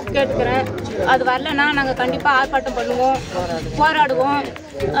கேட்டுக்கிறேன். அது வரலன்னா நாங்கள் கண்டிப்பாக ஆர்ப்பாட்டம் பண்ணுவோம், போராடுவோம்,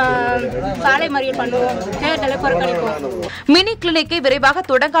 சாலை மறியல் பண்ணுவோம், தேர்தலை புறக்கணிப்போம். மினி கிளினிக்கை விரைவாக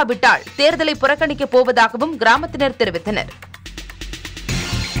தொடங்காவிட்டால் தேர்தலை புறக்கணிக்கப் போவதாகவும் கிராமத்தினர் தெரிவித்தனர்.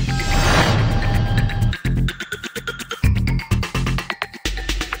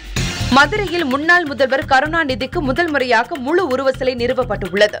 மதுரையில் முன்னாள் முதல்வர் கருணாநிதிக்கு முதல் முறையாக முழு உருவ சிலை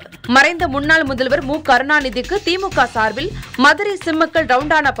நிறுவப்பட்டுள்ளது. மறைந்த முன்னாள் முதல்வர் மு. கருணாநிதிக்கு திமுக சார்பில் மதுரை சிம்மக்கல்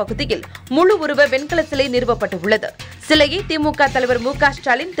ரவுண்டானா பகுதியில் முழு உருவ வெண்கல சிலை நிறுவப்பட்டுள்ளது. சிலையை திமுக தலைவர் மு. க.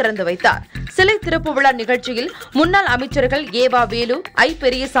 ஸ்டாலின் திறந்து வைத்தார். சிலை திறப்பு விழா நிகழ்ச்சியில் முன்னாள் அமைச்சர்கள் ஏவா வேலு, ஐ.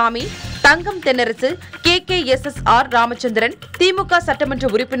 பெரியசாமி, தங்கம் தென்னரசு, KKSSR ராமச்சந்திரன், திமுக சட்டமன்ற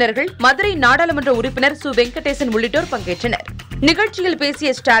உறுப்பினர்கள், மதுரை நாடாளுமன்ற உறுப்பினர் சு. வெங்கடேசன் உள்ளிட்டோர் பங்கேற்றனர். நிகழ்ச்சியில்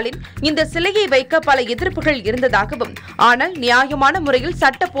பேசிய ஸ்டாலின், இந்த சிலையை வைக்க பல எதிர்ப்புகள் இருந்ததாகவும், ஆனால் நியாயமான முறையில்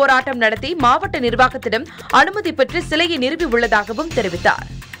சட்ட போராட்டம் நடத்தி மாவட்ட நிர்வாகத்திடம் அனுமதி பெற்று சிலையை நிறுவியுள்ளதாகவும் தெரிவித்தார்.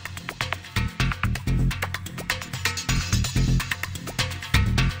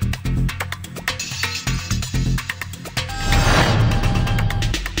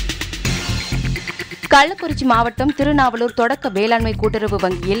 கள்ளக்குறிச்சி மாவட்டம் திருநாவலூர் தொடக்க வேளாண்மை கூட்டுறவு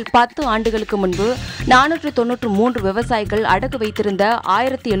வங்கியில் 10 ஆண்டுகளுக்கு முன்பு 493 விவசாயிகள் அடகு வைத்திருந்த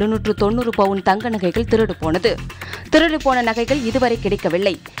 1790 பவுன் தங்க நகைகள் திருடு போனது. திருடு போன நகைகள் இதுவரை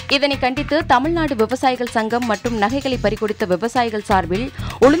கிடைக்கவில்லை. இதனை கண்டித்து தமிழ்நாடு விவசாயிகள் சங்கம் மற்றும் நகைகளை பறிகொடுத்த விவசாயிகள் சார்பில்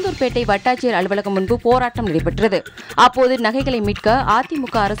உளுந்தூர்பேட்டை வட்டாட்சியர் அலுவலகம் முன்பு போராட்டம் நடைபெற்றது. அப்போது நகைகளை மீட்க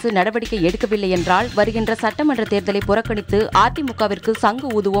அதிமுக அரசு நடவடிக்கை எடுக்கவில்லை என்றால் வருகின்ற சட்டமன்ற தேர்தலை புறக்கணித்து அதிமுகவிற்கு சங்கு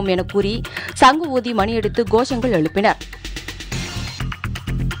ஊதுவோம் என கூறி சங்கு ஊதி மணியடித்து கோஷங்கள் எழுப்பினர்.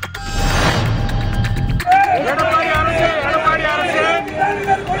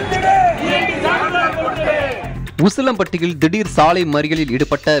 உசிலம்பட்டியில் திடீர் சாலை மறியலில்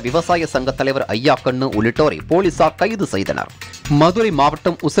ஈடுபட்ட விவசாய சங்க தலைவர் ஐயாக்கண்ணு உள்ளிட்டோரை போலீசார் கைது செய்தனர். மதுரை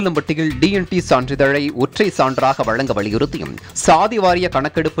மாவட்டம் உசிலம்பட்டியில் டிஎன்டி சான்றிதழை ஒற்றை சான்றாக வழங்க வலியுறுத்தியும் சாதி வாரிய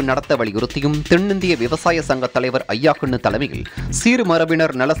கணக்கெடுப்பு நடத்த வலியுறுத்தியும் தென்னிந்திய விவசாய சங்க தலைவர் ஐயாக்கண்ணு தலைமையில்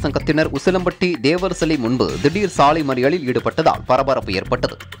சீர்மரபினர் நலசங்கத்தினர் உசிலம்பட்டி தேவர் சிலை முன்பு திடீர் சாலை மறியலில் ஈடுபட்டதால் பரபரப்பு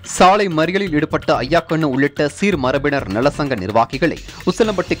ஏற்பட்டது. சாலை மறியலில் ஈடுபட்ட ஐயாக்கண்ணு உள்ளிட்ட சீர்மரபினர் நலசங்க நிர்வாகிகளை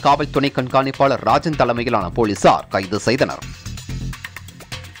உசிலம்பட்டி காவல் துணை கண்காணிப்பாளர் ராஜன் தலைமையிலான போலீசார் கைது செய்தனர்.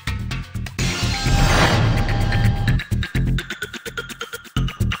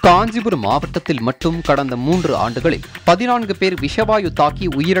 காஞ்சிபுரம் மாவட்டத்தில் மட்டும் கடந்த 3 ஆண்டுகளில் 14 பேர் விஷவாயு தாக்கி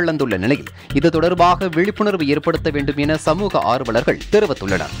உயிரிழந்துள்ள நிலையில் இது தொடர்பாக விழிப்புணர்வு ஏற்படுத்த வேண்டும் என சமூக ஆர்வலர்கள்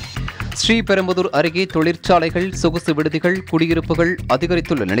தெரிவித்துள்ளனர். ஸ்ரீபெரும்புதூர் அருகே தொழிற்சாலைகள், சொகுசு விடுதிகள், குடியிருப்புகள்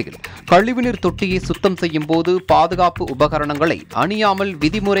அதிகரித்துள்ள நிலையில் கழிவுநீர் தொட்டியை சுத்தம் செய்யும் போது பாதுகாப்பு உபகரணங்களை அணியாமல்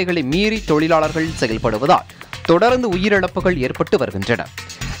விதிமுறைகளை மீறி தொழிலாளர்கள் செயல்படுவதால் தொடர்ந்து உயிரிழப்புகள் ஏற்பட்டு வருகின்றன.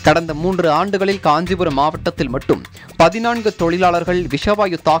 கடந்த 3 ஆண்டுகளில் காஞ்சிபுரம் மாவட்டத்தில் மட்டும் 14 தொழிலாளர்கள்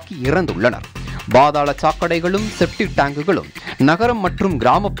விஷவாயு தாக்கி இறந்துள்ளனர். பாதாள சாக்கடைகளும் செப்டிக் டேங்குகளும் நகரம் மற்றும்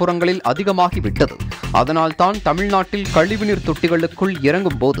கிராமப்புறங்களில் அதிகமாகிவிட்டது. அதனால்தான் தமிழ்நாட்டில் கழிவுநீர் தொட்டிகளுக்குள்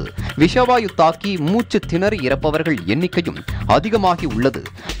இறங்கும் போது விஷவாயு தாக்கி மூச்சு திணறி இறப்பவர்கள் எண்ணிக்கையும் அதிகமாகி உள்ளது.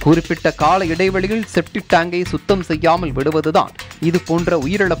 குறிப்பிட்ட கால இடைவெளியில் செப்டிக் டேங்கை சுத்தம் செய்யாமல் விடுவதுதான் இது போன்ற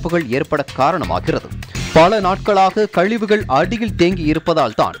உயிரிழப்புகள் ஏற்பட காரணமாகிறது. பல நாட்களாக கழிவுகள் அடியில் தேங்கி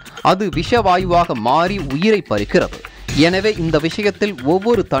இருப்பதால் தான் அது விஷவாயுவாக மாறி உயிரை பறிக்கிறது. எனவே இந்த விஷயத்தில்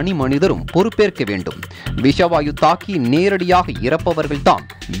ஒவ்வொரு தனி மனிதரும் பொறுப்பேற்க வேண்டும். விஷவாயு தாக்கி நேரடியாக இறப்பவர்கள்தான்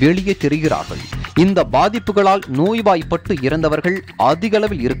வெளியே தெரிகிறார்கள். இந்த பாதிப்புகளால் நோய்வாய்ப்பட்டு இறந்தவர்கள்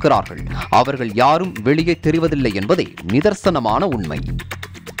அதிகளவில் இருக்கிறார்கள். அவர்கள் யாரும் வெளியே தெரிவதில்லை என்பதே நிதர்சனமான உண்மை.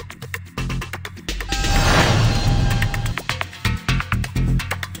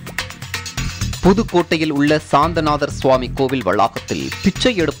 புதுக்கோட்டையில் உள்ள சாந்தநாதர் சுவாமி கோவில் வளாகத்தில்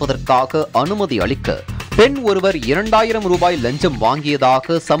பிச்சை எடுப்பதற்காக அனுமதி அளிக்க பெண் ஒருவர் 2000 ரூபாய் லஞ்சம்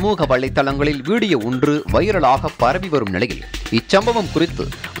வாங்கியதாக சமூக வலைதளங்களில் வீடியோ ஒன்று வைரலாக பரவி வரும் நிலையில் இச்சம்பவம் குறித்து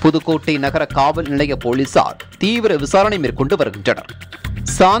புதுக்கோட்டை நகர காவல் நிலைய போலீசார் தீவிர விசாரணை மேற்கொண்டு வருகின்றனர்.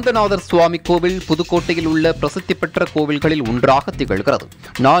 சாந்தநாதர் சுவாமி கோவில் புதுக்கோட்டையில் உள்ள பிரசித்தி பெற்ற கோவில்களில் ஒன்றாக திகழ்கிறது.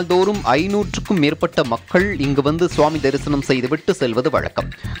 நாள்தோறும் 500க்கும் மேற்பட்ட மக்கள் இங்கு வந்து சுவாமி தரிசனம் செய்துவிட்டு செல்வது வழக்கம்.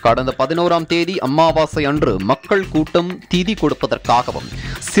 கடந்த 11ஆம் தேதி அமாவாசை அன்று மக்கள் கூட்டம் திதி கொடுப்பதற்காகவும்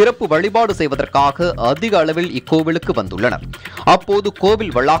சிறப்பு வழிபாடு செய்வதற்காக அதிக அளவில் இக்கோவிலுக்கு வந்துள்ளனர். அப்போது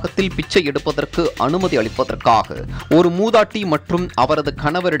கோவில் வளாகத்தில் பிச்சை எடுப்பதற்கு அனுமதி அளிப்பதற்காக ஒரு மூதாட்டி மற்றும் அவரது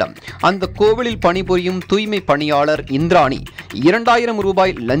கணவரிடம் அந்த கோவிலில் பணிபுரியும் தூய்மை பணியாளர் இந்திராணி 2000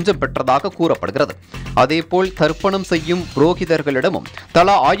 ரூபாய் லஞ்சம் பெற்றதாக கூறப்படுகிறது. அதேபோல் தர்ப்பணம் செய்யும் புரோகிதர்களிடமும்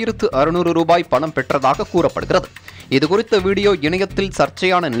தலா 1600 ரூபாய் பணம் பெற்றதாக கூறப்படுகிறது. இதுகுறித்த வீடியோ இணையத்தில்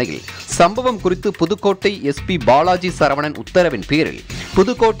சர்ச்சையான நிலையில் சம்பவம் குறித்து புதுக்கோட்டை எஸ்பி பாலாஜி சரவணன் உத்தரவின் பேரில்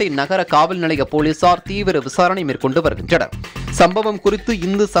புதுக்கோட்டை நகர காவல் நிலைய போலீசார் தீவிர விசாரணை மேற்கொண்டு வருகின்றனர். சம்பவம் குறித்து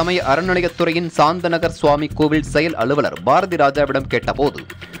இந்து சமய அறநிலையத்துறையின் சாந்தநகர் சுவாமி கோவில் செயல் அலுவலர் பாரதி ராஜாவிடம் கேட்டபோது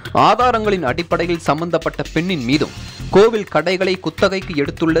ஆதாரங்களின் அடிப்படையில் சம்பந்தப்பட்ட பெண்ணின் மீதும் கோவில் கடைகளை குத்தகைக்கு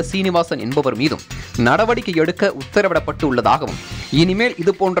எடுத்துள்ள சீனிவாசன் என்பவர் மீதும் நடவடிக்கை எடுக்க உத்தரவிடப்பட்டு உள்ளதாகவும் இனிமேல்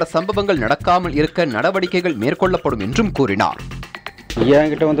இதுபோன்ற சம்பவங்கள் நடக்காமல் இருக்க நடவடிக்கைகள் மேற்கொள்ளப்படும் என்றும் கூறினார்.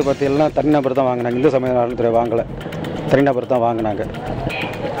 என்கிட்ட வந்து பார்த்தீங்கன்னா தனிநபர் தான் வாங்கினாங்க. இந்து சமய அறநிலையத்துறை வாங்கலை, தனிநபர் தான் வாங்கினாங்க.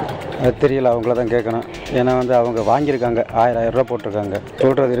 அது தெரியல, அவங்கள தான் கேட்கணும். ஏன்னா வந்து அவங்க வாங்கியிருக்காங்க, 1000 ரூபா போட்டிருக்காங்க.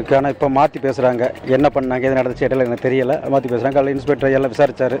 சொல்கிறது இருக்குது. ஆனால் இப்போ மாற்றி பேசுகிறாங்க. என்ன பண்ணாங்க, எது நடந்துச்சு இடையில எனக்கு தெரியலை, மாற்றி பேசுகிறாங்க. அதில் இன்ஸ்பெக்டர் எல்லாம்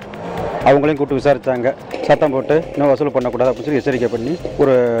விசாரித்தார், அவங்களையும் கூப்பிட்டு விசாரித்தாங்க. சத்தம் போட்டு இன்னும் வசூல் பண்ணக்கூடாது அப்படின்னு சொல்லி எச்சரிக்கை பண்ணி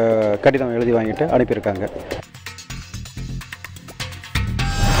ஒரு கடிதம் எழுதி வாங்கிட்டு அனுப்பியிருக்காங்க.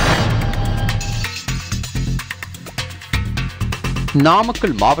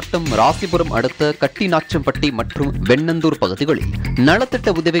 நாமக்கல் மாவட்டம் ராசிபுரம் அடுத்த கட்டிநாச்சம்பட்டி மற்றும் வெண்ணந்தூர் பகுதிகளில் நலத்திட்ட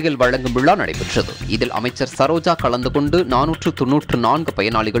உதவிகள் வழங்கும் விழா நடைபெற்றது. இதில் அமைச்சர் சரோஜா கலந்து கொண்டு 494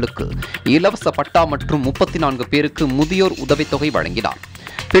 பயனாளிகளுக்கு இலவச பட்டா மற்றும் 34 பேருக்கு முதியோர் உதவித்தொகை வழங்கினார்.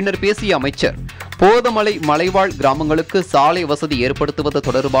 பின்னர் பேசிய அமைச்சர், போதமலை மலைவாழ் கிராமங்களுக்கு சாலை வசதி ஏற்படுத்துவது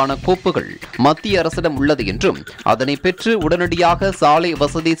தொடர்பான கோப்புகள் மத்திய அரசிடம் உள்ளது என்றும் அதனை பெற்று உடனடியாக சாலை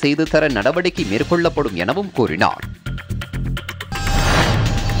வசதி செய்து தர நடவடிக்கை மேற்கொள்ளப்படும் எனவும் கூறினார்.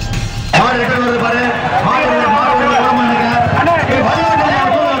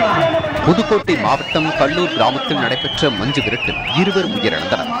 புதுக்கோட்டை மாவட்டம் கல்லூர் கிராமத்தில் நடைபெற்ற மஞ்சு விரட்டில் 2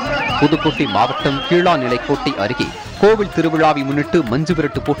 உயிரிழந்தனர். புதுக்கோட்டை மாவட்டம் கீழாநிலைக்கோட்டை அருகே கோவில் திருவிழாவை முன்னிட்டு மஞ்சு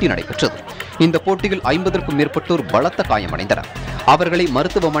விரட்டு போட்டி நடைபெற்றது. இந்த போட்டியில் 50க்கும் மேற்பட்டோர் பலத்த காயமடைந்தனர். அவர்களை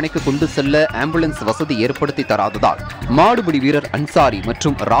மருத்துவமனைக்கு கொண்டு செல்ல ஆம்புலன்ஸ் வசதி ஏற்படுத்தி தராததால் மாடுபிடி வீரர் அன்சாரி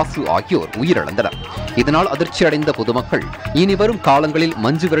மற்றும் ராசு ஆகியோர் உயிரிழந்தனர். இதனால் அதிர்ச்சியடைந்த பொதுமக்கள் இனிவரும் காலங்களில்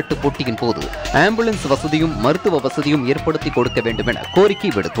மஞ்சு விரட்டு போட்டியின் போது ஆம்புலன்ஸ் வசதியும் மருத்துவ வசதியும் ஏற்படுத்தி கொடுக்க வேண்டும் என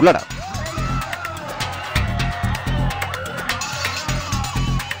கோரிக்கை விடுத்துள்ளனர்.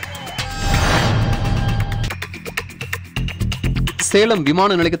 சேலம்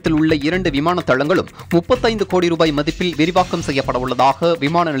விமான நிலையத்தில் உள்ள 2 விமான தளங்களும் 35 கோடி ரூபாய் மதிப்பில் விரிவாக்கம் செய்யப்பட உள்ளதாக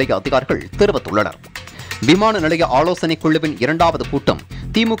விமான நிலைய அதிகாரிகள் தெரிவித்துள்ளனர். விமான நிலைய ஆலோசனைக் குழுவின் 2வது கூட்டம்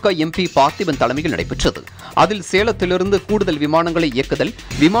திமுக எம்பி பார்த்திபன் தலைமையில் நடைபெற்றது. அதில் சேலத்திலிருந்து கூடுதல் விமானங்களை இயக்குதல்,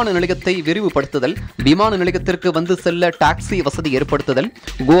 விமான நிலையத்தை விரிவுபடுத்துதல், விமான நிலையத்திற்கு வந்து செல்ல டாக்ஸி வசதி ஏற்படுத்துதல்,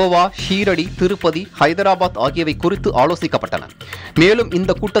 கோவா, ஷீரடி, திருப்பதி, ஹைதராபாத் ஆகியவை குறித்து ஆலோசிக்கப்பட்டன. மேலும்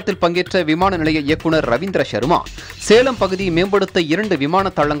இந்த கூட்டத்தில் பங்கேற்ற விமான நிலைய இயக்குநர் ரவீந்திர சர்மா சேலம் பகுதியை மேம்படுத்த 2 விமான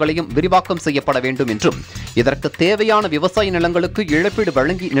தளங்களையும் விரிவாக்கம் செய்யப்பட வேண்டும் என்றும், இதற்கு தேவையான விவசாய நிலங்களுக்கு இழப்பீடு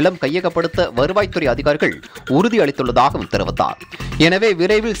வழங்கி நிலம் கையகப்படுத்த வருவாய்த்துறை அதிகாரிகள் உறுதியளித்துள்ளதாகவும் தெரிவித்தார். எனவே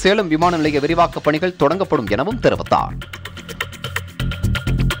விரைவில் சேலம் விமான நிலைய விரிவாக்கப் பணிகள் தொடங்கப்படும் எனவும் தெரிவித்தார்.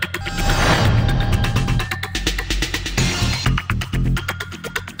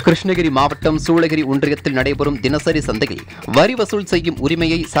 கிருஷ்ணகிரி மாவட்டம் சூளகிரி ஒன்றியத்தில் நடைபெறும் தினசரி சந்தையில் வரி வசூல் செய்யும்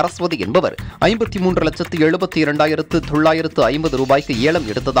உரிமையை சரஸ்வதி என்பவர் 53,72,950 ரூபாய்க்கு ஏலம்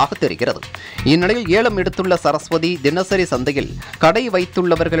எடுத்ததாக தெரிகிறது. இந்நிலையில் ஏலம் எடுத்துள்ள சரஸ்வதி தினசரி சந்தையில் கடை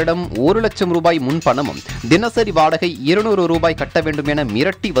வைத்துள்ளவர்களிடம் 1 லட்சம் ரூபாய் முன்பணமும் தினசரி வாடகை 200 ரூபாய் கட்ட வேண்டும் என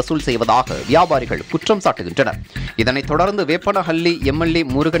மிரட்டி வசூல் செய்வதாக வியாபாரிகள் குற்றம் சாட்டுகின்றனர். இதனைத் தொடர்ந்து வேப்பனஹள்ளி எம்எல்ஏ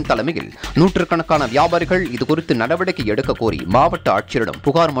முருகன் தலைமையில் நூற்றுக்கணக்கான வியாபாரிகள் இதுகுறித்து நடவடிக்கை எடுக்க கோரி மாவட்ட ஆட்சியரிடம்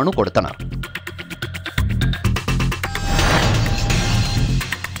புகார் மனு கொடுத்தனர்.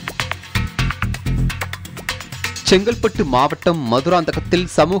 செங்கல்பட்டு மாவட்டம் மதுராந்தகத்தில்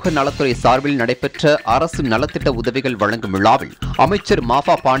சமூக நலத்துறை சார்பில் நடைபெற்ற அரசு நலத்திட்ட உதவிகள் வழங்கும் விழாவில் அமைச்சர்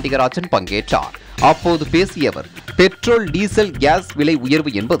மாஃபா பாண்டியராஜன் பங்கேற்றார். அப்போது பேசிய அவர், பெட்ரோல், டீசல், கேஸ் விலை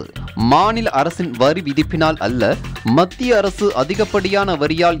உயர்வு என்பது மாநில அரசின் வரி விதிப்பினால் அல்ல, மத்திய அரசு அதிகப்படியான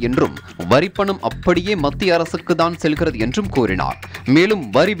வரியால் என்றும், வரிப்பணம் அப்படியே மத்திய அரசுக்கு தான் செல்கிறது என்றும் கூறினார். மேலும்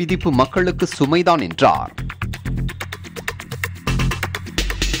வரி விதிப்பு மக்களுக்கு சுமைதான் என்றார்.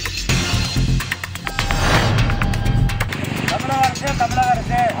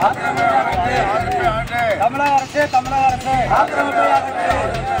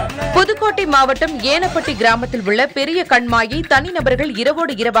 புதுக்கோட்டை மாவட்டம் ஏனப்பட்டி கிராமத்தில் உள்ள பெரிய கண்மாயை தனிநபர்கள்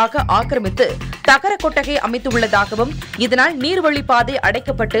இரவோடு இரவாக ஆக்கிரமித்து தகர கொட்டகை அமைத்துள்ளதாகவும், இதனால் நீர்வழிப்பாதை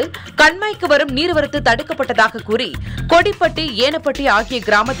அடைக்கப்பட்டு கண்மாய்க்கு வரும் நீர்வரத்து தடுக்கப்பட்டதாக கூறி கொடிப்பட்டி, ஏனப்பட்டி ஆகிய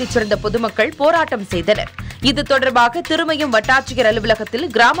கிராமத்தைச் சேர்ந்த பொதுமக்கள் போராட்டம் செய்தனர். இது தொடர்பாக திருமயம் வட்டாட்சியர் அலுவலகத்தில்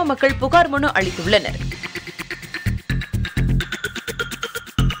கிராம மக்கள் புகார் மனு அளித்துள்ளனர்.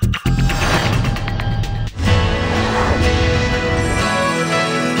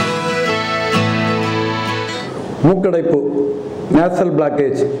 மூக்கடைப்பு, nasal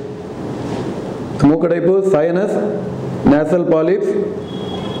blockage, மூக்கடைப்பு, sinus, nasal polyps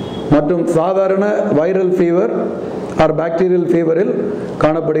மற்றும் சாதாரண வைரல் ஃபீவர் ஆர் பாக்டீரியல் ஃபீவரில்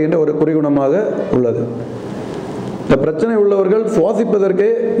காணப்படுகின்ற ஒரு குறிகுணமாக உள்ளது. இந்த பிரச்சனை உள்ளவர்கள்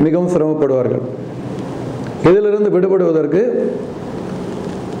சுவாசிப்பதற்கே மிகவும் சிரமப்படுவார்கள். இதிலிருந்து விடுபடுவதற்கு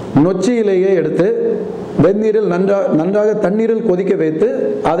நொச்சி இலையை எடுத்து வெந்நீரில் நன்றாக தண்ணீரில் கொதிக்க வைத்து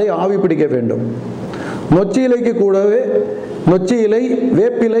அதை ஆவி பிடிக்க வேண்டும். நொச்சி இலைக்கு கூடவே நொச்சி இலை,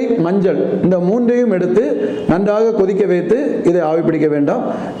 வேப்பிலை, மஞ்சள் இந்த 3ஐயும் எடுத்து நன்றாக கொதிக்க வைத்து இதை ஆவி பிடிக்க வேண்டும்.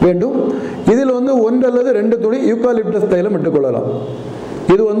 இதில் 1 அல்லது 2 துளி யூகாலிப்டஸ் தைலம் இட்டுக்கொள்ளலாம்.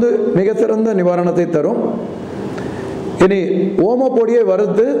 இது மிக சிறந்த நிவாரணத்தை தரும். இனி ஓமப்பொடியை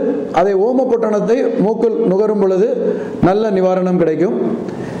வறுத்து அதை ஓமப்பொட்டணத்தை மூக்கில் நுகரும் பொழுது நல்ல நிவாரணம் கிடைக்கும்.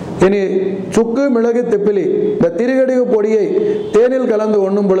 இனி சுக்கு, மிளகு, திப்பிலி இந்த திரிகடுகு பொடியை தேனில் கலந்து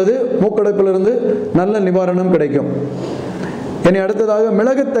உண்ணும் பொழுது மூக்கடைப்பிலிருந்து நல்ல நிவாரணம் கிடைக்கும். இனி அடுத்ததாக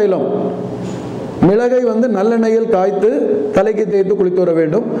மிளகு தைலம், மிளகை நல்லெண்ணெயில் காய்த்து தலைக்கு தேய்த்து குளித்து வர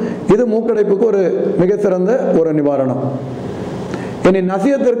வேண்டும். இது மூக்கடைப்புக்கு ஒரு மிக சிறந்த ஒரு நிவாரணம். இனி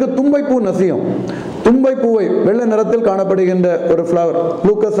நசியத்திற்கு தும்பைப்பூ நசியம். தும்பைப்பூவை வெள்ளை நிறத்தில் காணப்படுகின்ற ஒரு ஃப்ளவர்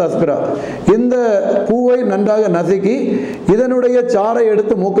லூக்கஸ் ஆஸ்பிரா, இந்த பூவை நன்றாக நசுக்கி இதனுடைய சாறை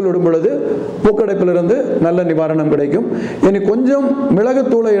எடுத்து மூக்கில் விடும் பொழுது மூக்கடைப்பிலிருந்து நல்ல நிவாரணம் கிடைக்கும். இனி கொஞ்சம்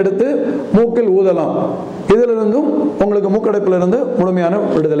மிளகுத்தூளை எடுத்து மூக்கில் ஊதலாம். இதிலிருந்தும் உங்களுக்கு மூக்கடைப்பிலிருந்து முழுமையான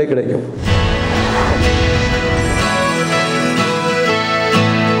விடுதலை கிடைக்கும்.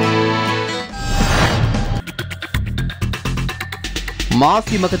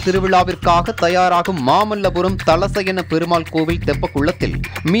 மாசிமக திருவிழாவிற்காக தயாராகும் மாமல்லபுரம் தலசயன பெருமாள் கோவில் தெப்பக்குளத்தில்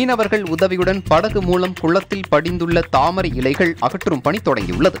மீனவர்கள் உதவியுடன் படகு மூலம் குளத்தில் படிந்துள்ள தாமரை இலைகள் அகற்றும் பணி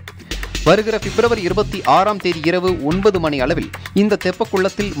தொடங்கியுள்ளது. வருகிற பிப்ரவரி 26 இரவு 9 மணி அளவில் இந்த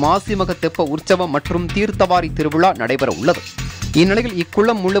தெப்பக்குளத்தில் மாசிமக தெப்ப உற்சவம் மற்றும் தீர்த்தவாரி திருவிழா நடைபெற உள்ளது. இந்நிலையில்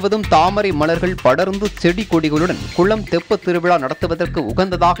இக்குளம் முழுவதும் தாமரை மலர்கள் படர்ந்து செடி கொடிகளுடன் குளம் தெப்ப திருவிழா நடத்துவதற்கு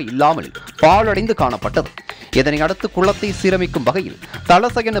உகந்ததாக இல்லாமல் பாழடைந்து காணப்பட்டது. இதனை அடுத்து குளத்தை சீரமைக்கும் வகையில்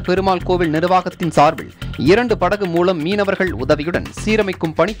தலசயன பெருமாள் கோவில் நிர்வாகத்தின் சார்பில் 2 படகு மூலம் மீனவர்கள் உதவியுடன்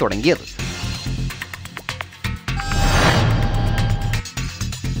சீரமைக்கும் பணி தொடங்கியது.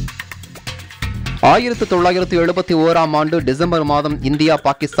 ஆயிரத்து 1971 ஆண்டு டிசம்பர் மாதம் இந்தியா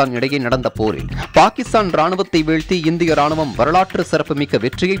பாகிஸ்தான் இடையே நடந்த போரில் பாகிஸ்தான் ராணுவத்தை வீழ்த்தி இந்திய ராணுவம் வரலாற்று சிறப்புமிக்க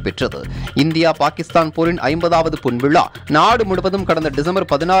வெற்றியை பெற்றது. இந்தியா பாகிஸ்தான் போரின் 50வது பொன்விழா நாடு முழுவதும் கடந்த டிசம்பர்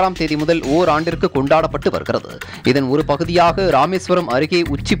 16 முதல் ஓராண்டிற்கு கொண்டாடப்பட்டு வருகிறது. இதன் ஒரு பகுதியாக ராமேஸ்வரம் அருகே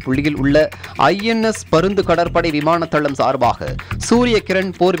உச்சி புள்ளியில் உள்ள INS பருந்து கடற்படை விமான தளம் சார்பாக சூரிய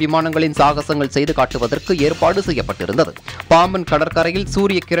கிரண் போர் விமானங்களின் சாகசங்கள் செய்து காட்டுவதற்கு ஏற்பாடு செய்யப்பட்டிருந்தது. பாம்பன் கடற்கரையில்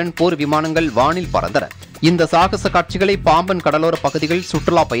சூரிய கிரண் போர் விமானங்கள் வானில் பறந்தன. இந்த சாகச காட்சிகளை பாம்பன் கடலோர பகுதிகள்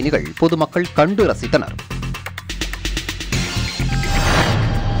சுற்றுலா பயணிகள் பொதுமக்கள் கண்டு ரசித்தனர்.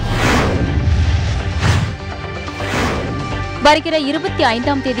 வருகிற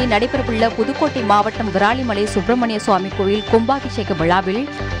 25ஆம் தேதி நடைபெறவுள்ள புதுக்கோட்டை மாவட்டம் விராலிமலை சுப்பிரமணிய சுவாமி கோயில் கும்பாபிஷேக விழாவில்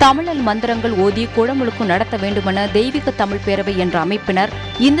தமிழல் மந்திரங்கள் ஓதி குடமுழுக்கு நடத்த வேண்டுமென தெய்வீக தமிழ் பேரவை என்ற அமைப்பினர்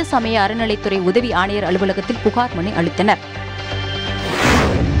இந்து சமய அறநிலைத்துறை உதவி ஆணையர் அலுவலகத்தில் புகார் மனு அளித்தனர்.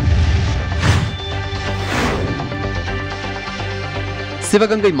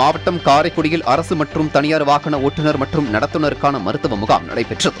 சிவகங்கை மாவட்டம் காரைக்குடியில் அரசு மற்றும் தனியார் வாகன ஓட்டுநர் மற்றும் நடத்துனருக்கான மருத்துவ முகாம்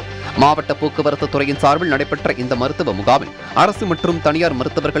நடைபெற்றது. மாவட்ட போக்குவரத்து துறையின் சார்பில் நடைபெற்ற இந்த மருத்துவ முகாமில் அரசு மற்றும் தனியார்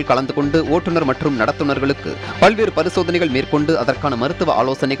மருத்துவர்கள் கலந்து கொண்டு ஓட்டுநர் மற்றும் நடத்துனர்களுக்கு பல்வேறு பரிசோதனைகள் மேற்கொண்டு அதற்கான மருத்துவ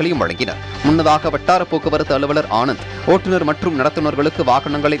ஆலோசனைகளையும் வழங்கினர். முன்னதாக வட்டார போக்குவரத்து அலுவலர் ஆனந்த் ஓட்டுநர் மற்றும் நடத்துனர்களுக்கு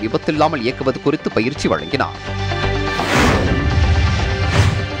வாகனங்களை விபத்தில்லாமல் இயக்குவது குறித்து பயிற்சி வழங்கினார்.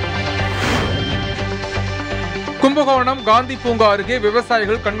 கும்பகோணம் காந்தி பூங்கா அருகே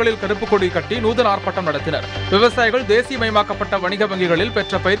விவசாயிகள் கண்களில் கருப்பு கொடி கட்டி நூதன ஆர்ப்பாட்டம் நடத்தினர். விவசாயிகள் தேசியமயமாக்கப்பட்ட வணிக வங்கிகளில்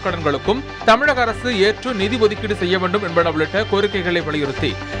பெற்ற பயிர்க்கடன்களுக்கும் தமிழக அரசு ஏற்று நிதி ஒதுக்கீடு செய்ய வேண்டும் என்பன உள்ளிட்ட கோரிக்கைகளை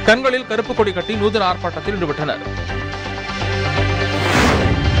வலியுறுத்தி கண்களில் கருப்பு கொடி கட்டி நூதன ஆர்ப்பாட்டத்தில் ஈடுபட்டனர்.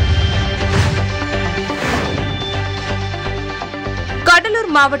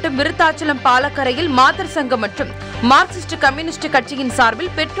 கடலூர் மாவட்டம் விருத்தாச்சலம் பாலக்கரையில் மாதர் சங்கம் மற்றும் மார்க்சிஸ்ட் கம்யூனிஸ்ட் கட்சியின்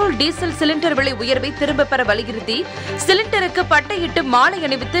சார்பில் பெட்ரோல் டீசல் சிலிண்டர் விலை உயர்வை திரும்பப் பெற வலியுறுத்தி சிலிண்டருக்கு பட்டையிட்டு மாலை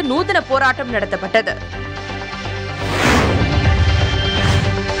அணிவித்து நூதன போராட்டம் நடத்தப்பட்டது.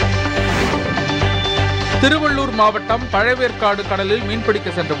 திருவள்ளூர் மாவட்டம் பழவேற்காடு கடலில் மீன்பிடிக்க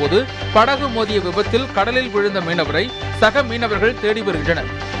சென்றபோது படகு மோதிய விபத்தில் கடலில் விழுந்த மீனவரை சக மீனவர்கள் தேடி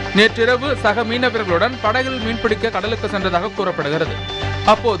வருகின்றனர். நேற்றிரவு சக மீனவர்களுடன் படகில் மீன்பிடிக்க கடலுக்கு சென்றதாக கூறப்படுகிறது.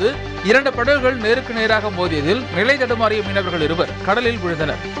 அப்போது 2 படகுகள் நேருக்கு நேராக மோதியதில் நிலை தடுமாறிய மீனவர்கள் 2 கடலில்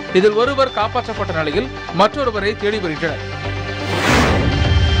விழுந்தனர். இதில் ஒருவர் காப்பாற்றப்பட்ட நிலையில் மற்றொருவரை தேடி வருகின்றனர்.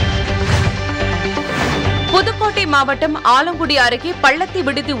 புதுக்கோட்டை மாவட்டம் ஆலங்குடி அருகே பள்ளத்தி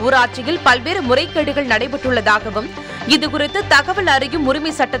விடுதி ஊராட்சியில் பல்வேறு முறைகேடுகள் நடைபெற்றுள்ளதாகவும் இதுகுறித்து தகவல் அறியும்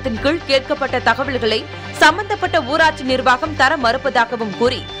உரிமை சட்டத்தின் கீழ் கேட்கப்பட்ட தகவல்களை சம்பந்தப்பட்ட ஊராட்சி நிர்வாகம் தர மறுப்பதாகவும்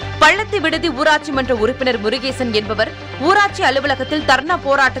கூறி பள்ளத்தி விடுதி ஊராட்சி மன்ற உறுப்பினர் முருகேசன் என்பவர் ஊராட்சி அலுவலகத்தில் தர்ணா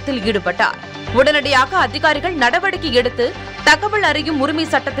போராட்டத்தில் ஈடுபட்டார். உடனடியாக அதிகாரிகள் நடவடிக்கை எடுத்து தகவல் அறியும் உரிமை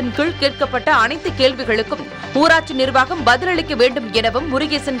சட்டத்தின் கீழ் கேட்கப்பட்ட அனைத்து கேள்விகளுக்கும் ஊராட்சி நிர்வாகம் பதிலளிக்க வேண்டும் எனவும்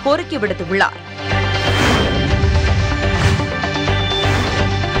முருகேசன் கோரிக்கை விடுத்துள்ளார்.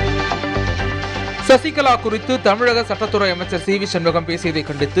 சசிகலா குறித்து தமிழக சட்டத்துறை அமைச்சர் சி வி சண்முகம் பேசியதை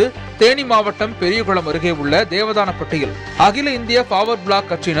கண்டித்து தேனி மாவட்டம் பெரியகுளம் அருகே உள்ள தேவதானப்பட்டியில் அகில இந்திய ஃபார்வர்ட் பிளாக்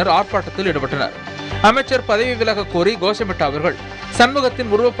கட்சியினர் ஆர்ப்பாட்டத்தில் ஈடுபட்டனர். அமைச்சர் பதவி விலக கோரி கோஷமிட்ட அவர்கள்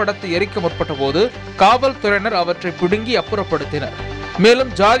சண்முகத்தின் உருவப்படத்தை எரிக்க முற்பட்ட போது காவல்துறையினர் அவற்றை பிடுங்கி அப்புறப்படுத்தினர்.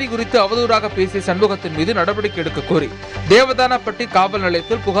 மேலும் ஜாதி குறித்து அவதூறாக பேசிய சண்முகத்தின் மீது நடவடிக்கை எடுக்க கோரி தேவதானப்பட்டி காவல்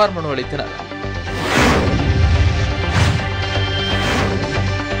நிலையத்தில் புகார் மனு அளித்தனர்.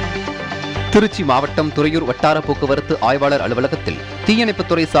 திருச்சி மாவட்டம் துறையூர் வட்டார போக்குவரத்து ஆய்வாளர் அலுவலகத்தில்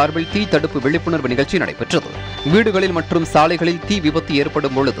தீயணைப்புத்துறை சார்பில் தீ தடுப்பு விழிப்புணர்வு நிகழ்ச்சி நடைபெற்றது. வீடுகளில் மற்றும் சாலைகளில் தீ விபத்து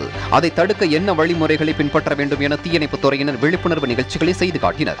ஏற்படும் பொழுது அதை தடுக்க என்ன வழிமுறைகளை பின்பற்ற வேண்டும் என தீயணைப்புத்துறையினர் விழிப்புணர்வு நிகழ்ச்சிகளை செய்து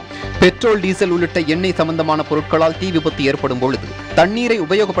காட்டினர். பெட்ரோல், டீசல் உள்ளிட்ட எண்ணெய் சம்பந்தமான பொருட்களால் தீ விபத்து ஏற்படும் பொழுது தண்ணீரை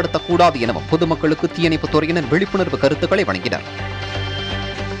உபயோகப்படுத்தக்கூடாது எனவும் பொதுமக்களுக்கு தீயணைப்புத்துறையினர் விழிப்புணர்வு கருத்துக்களை வழங்கினர்.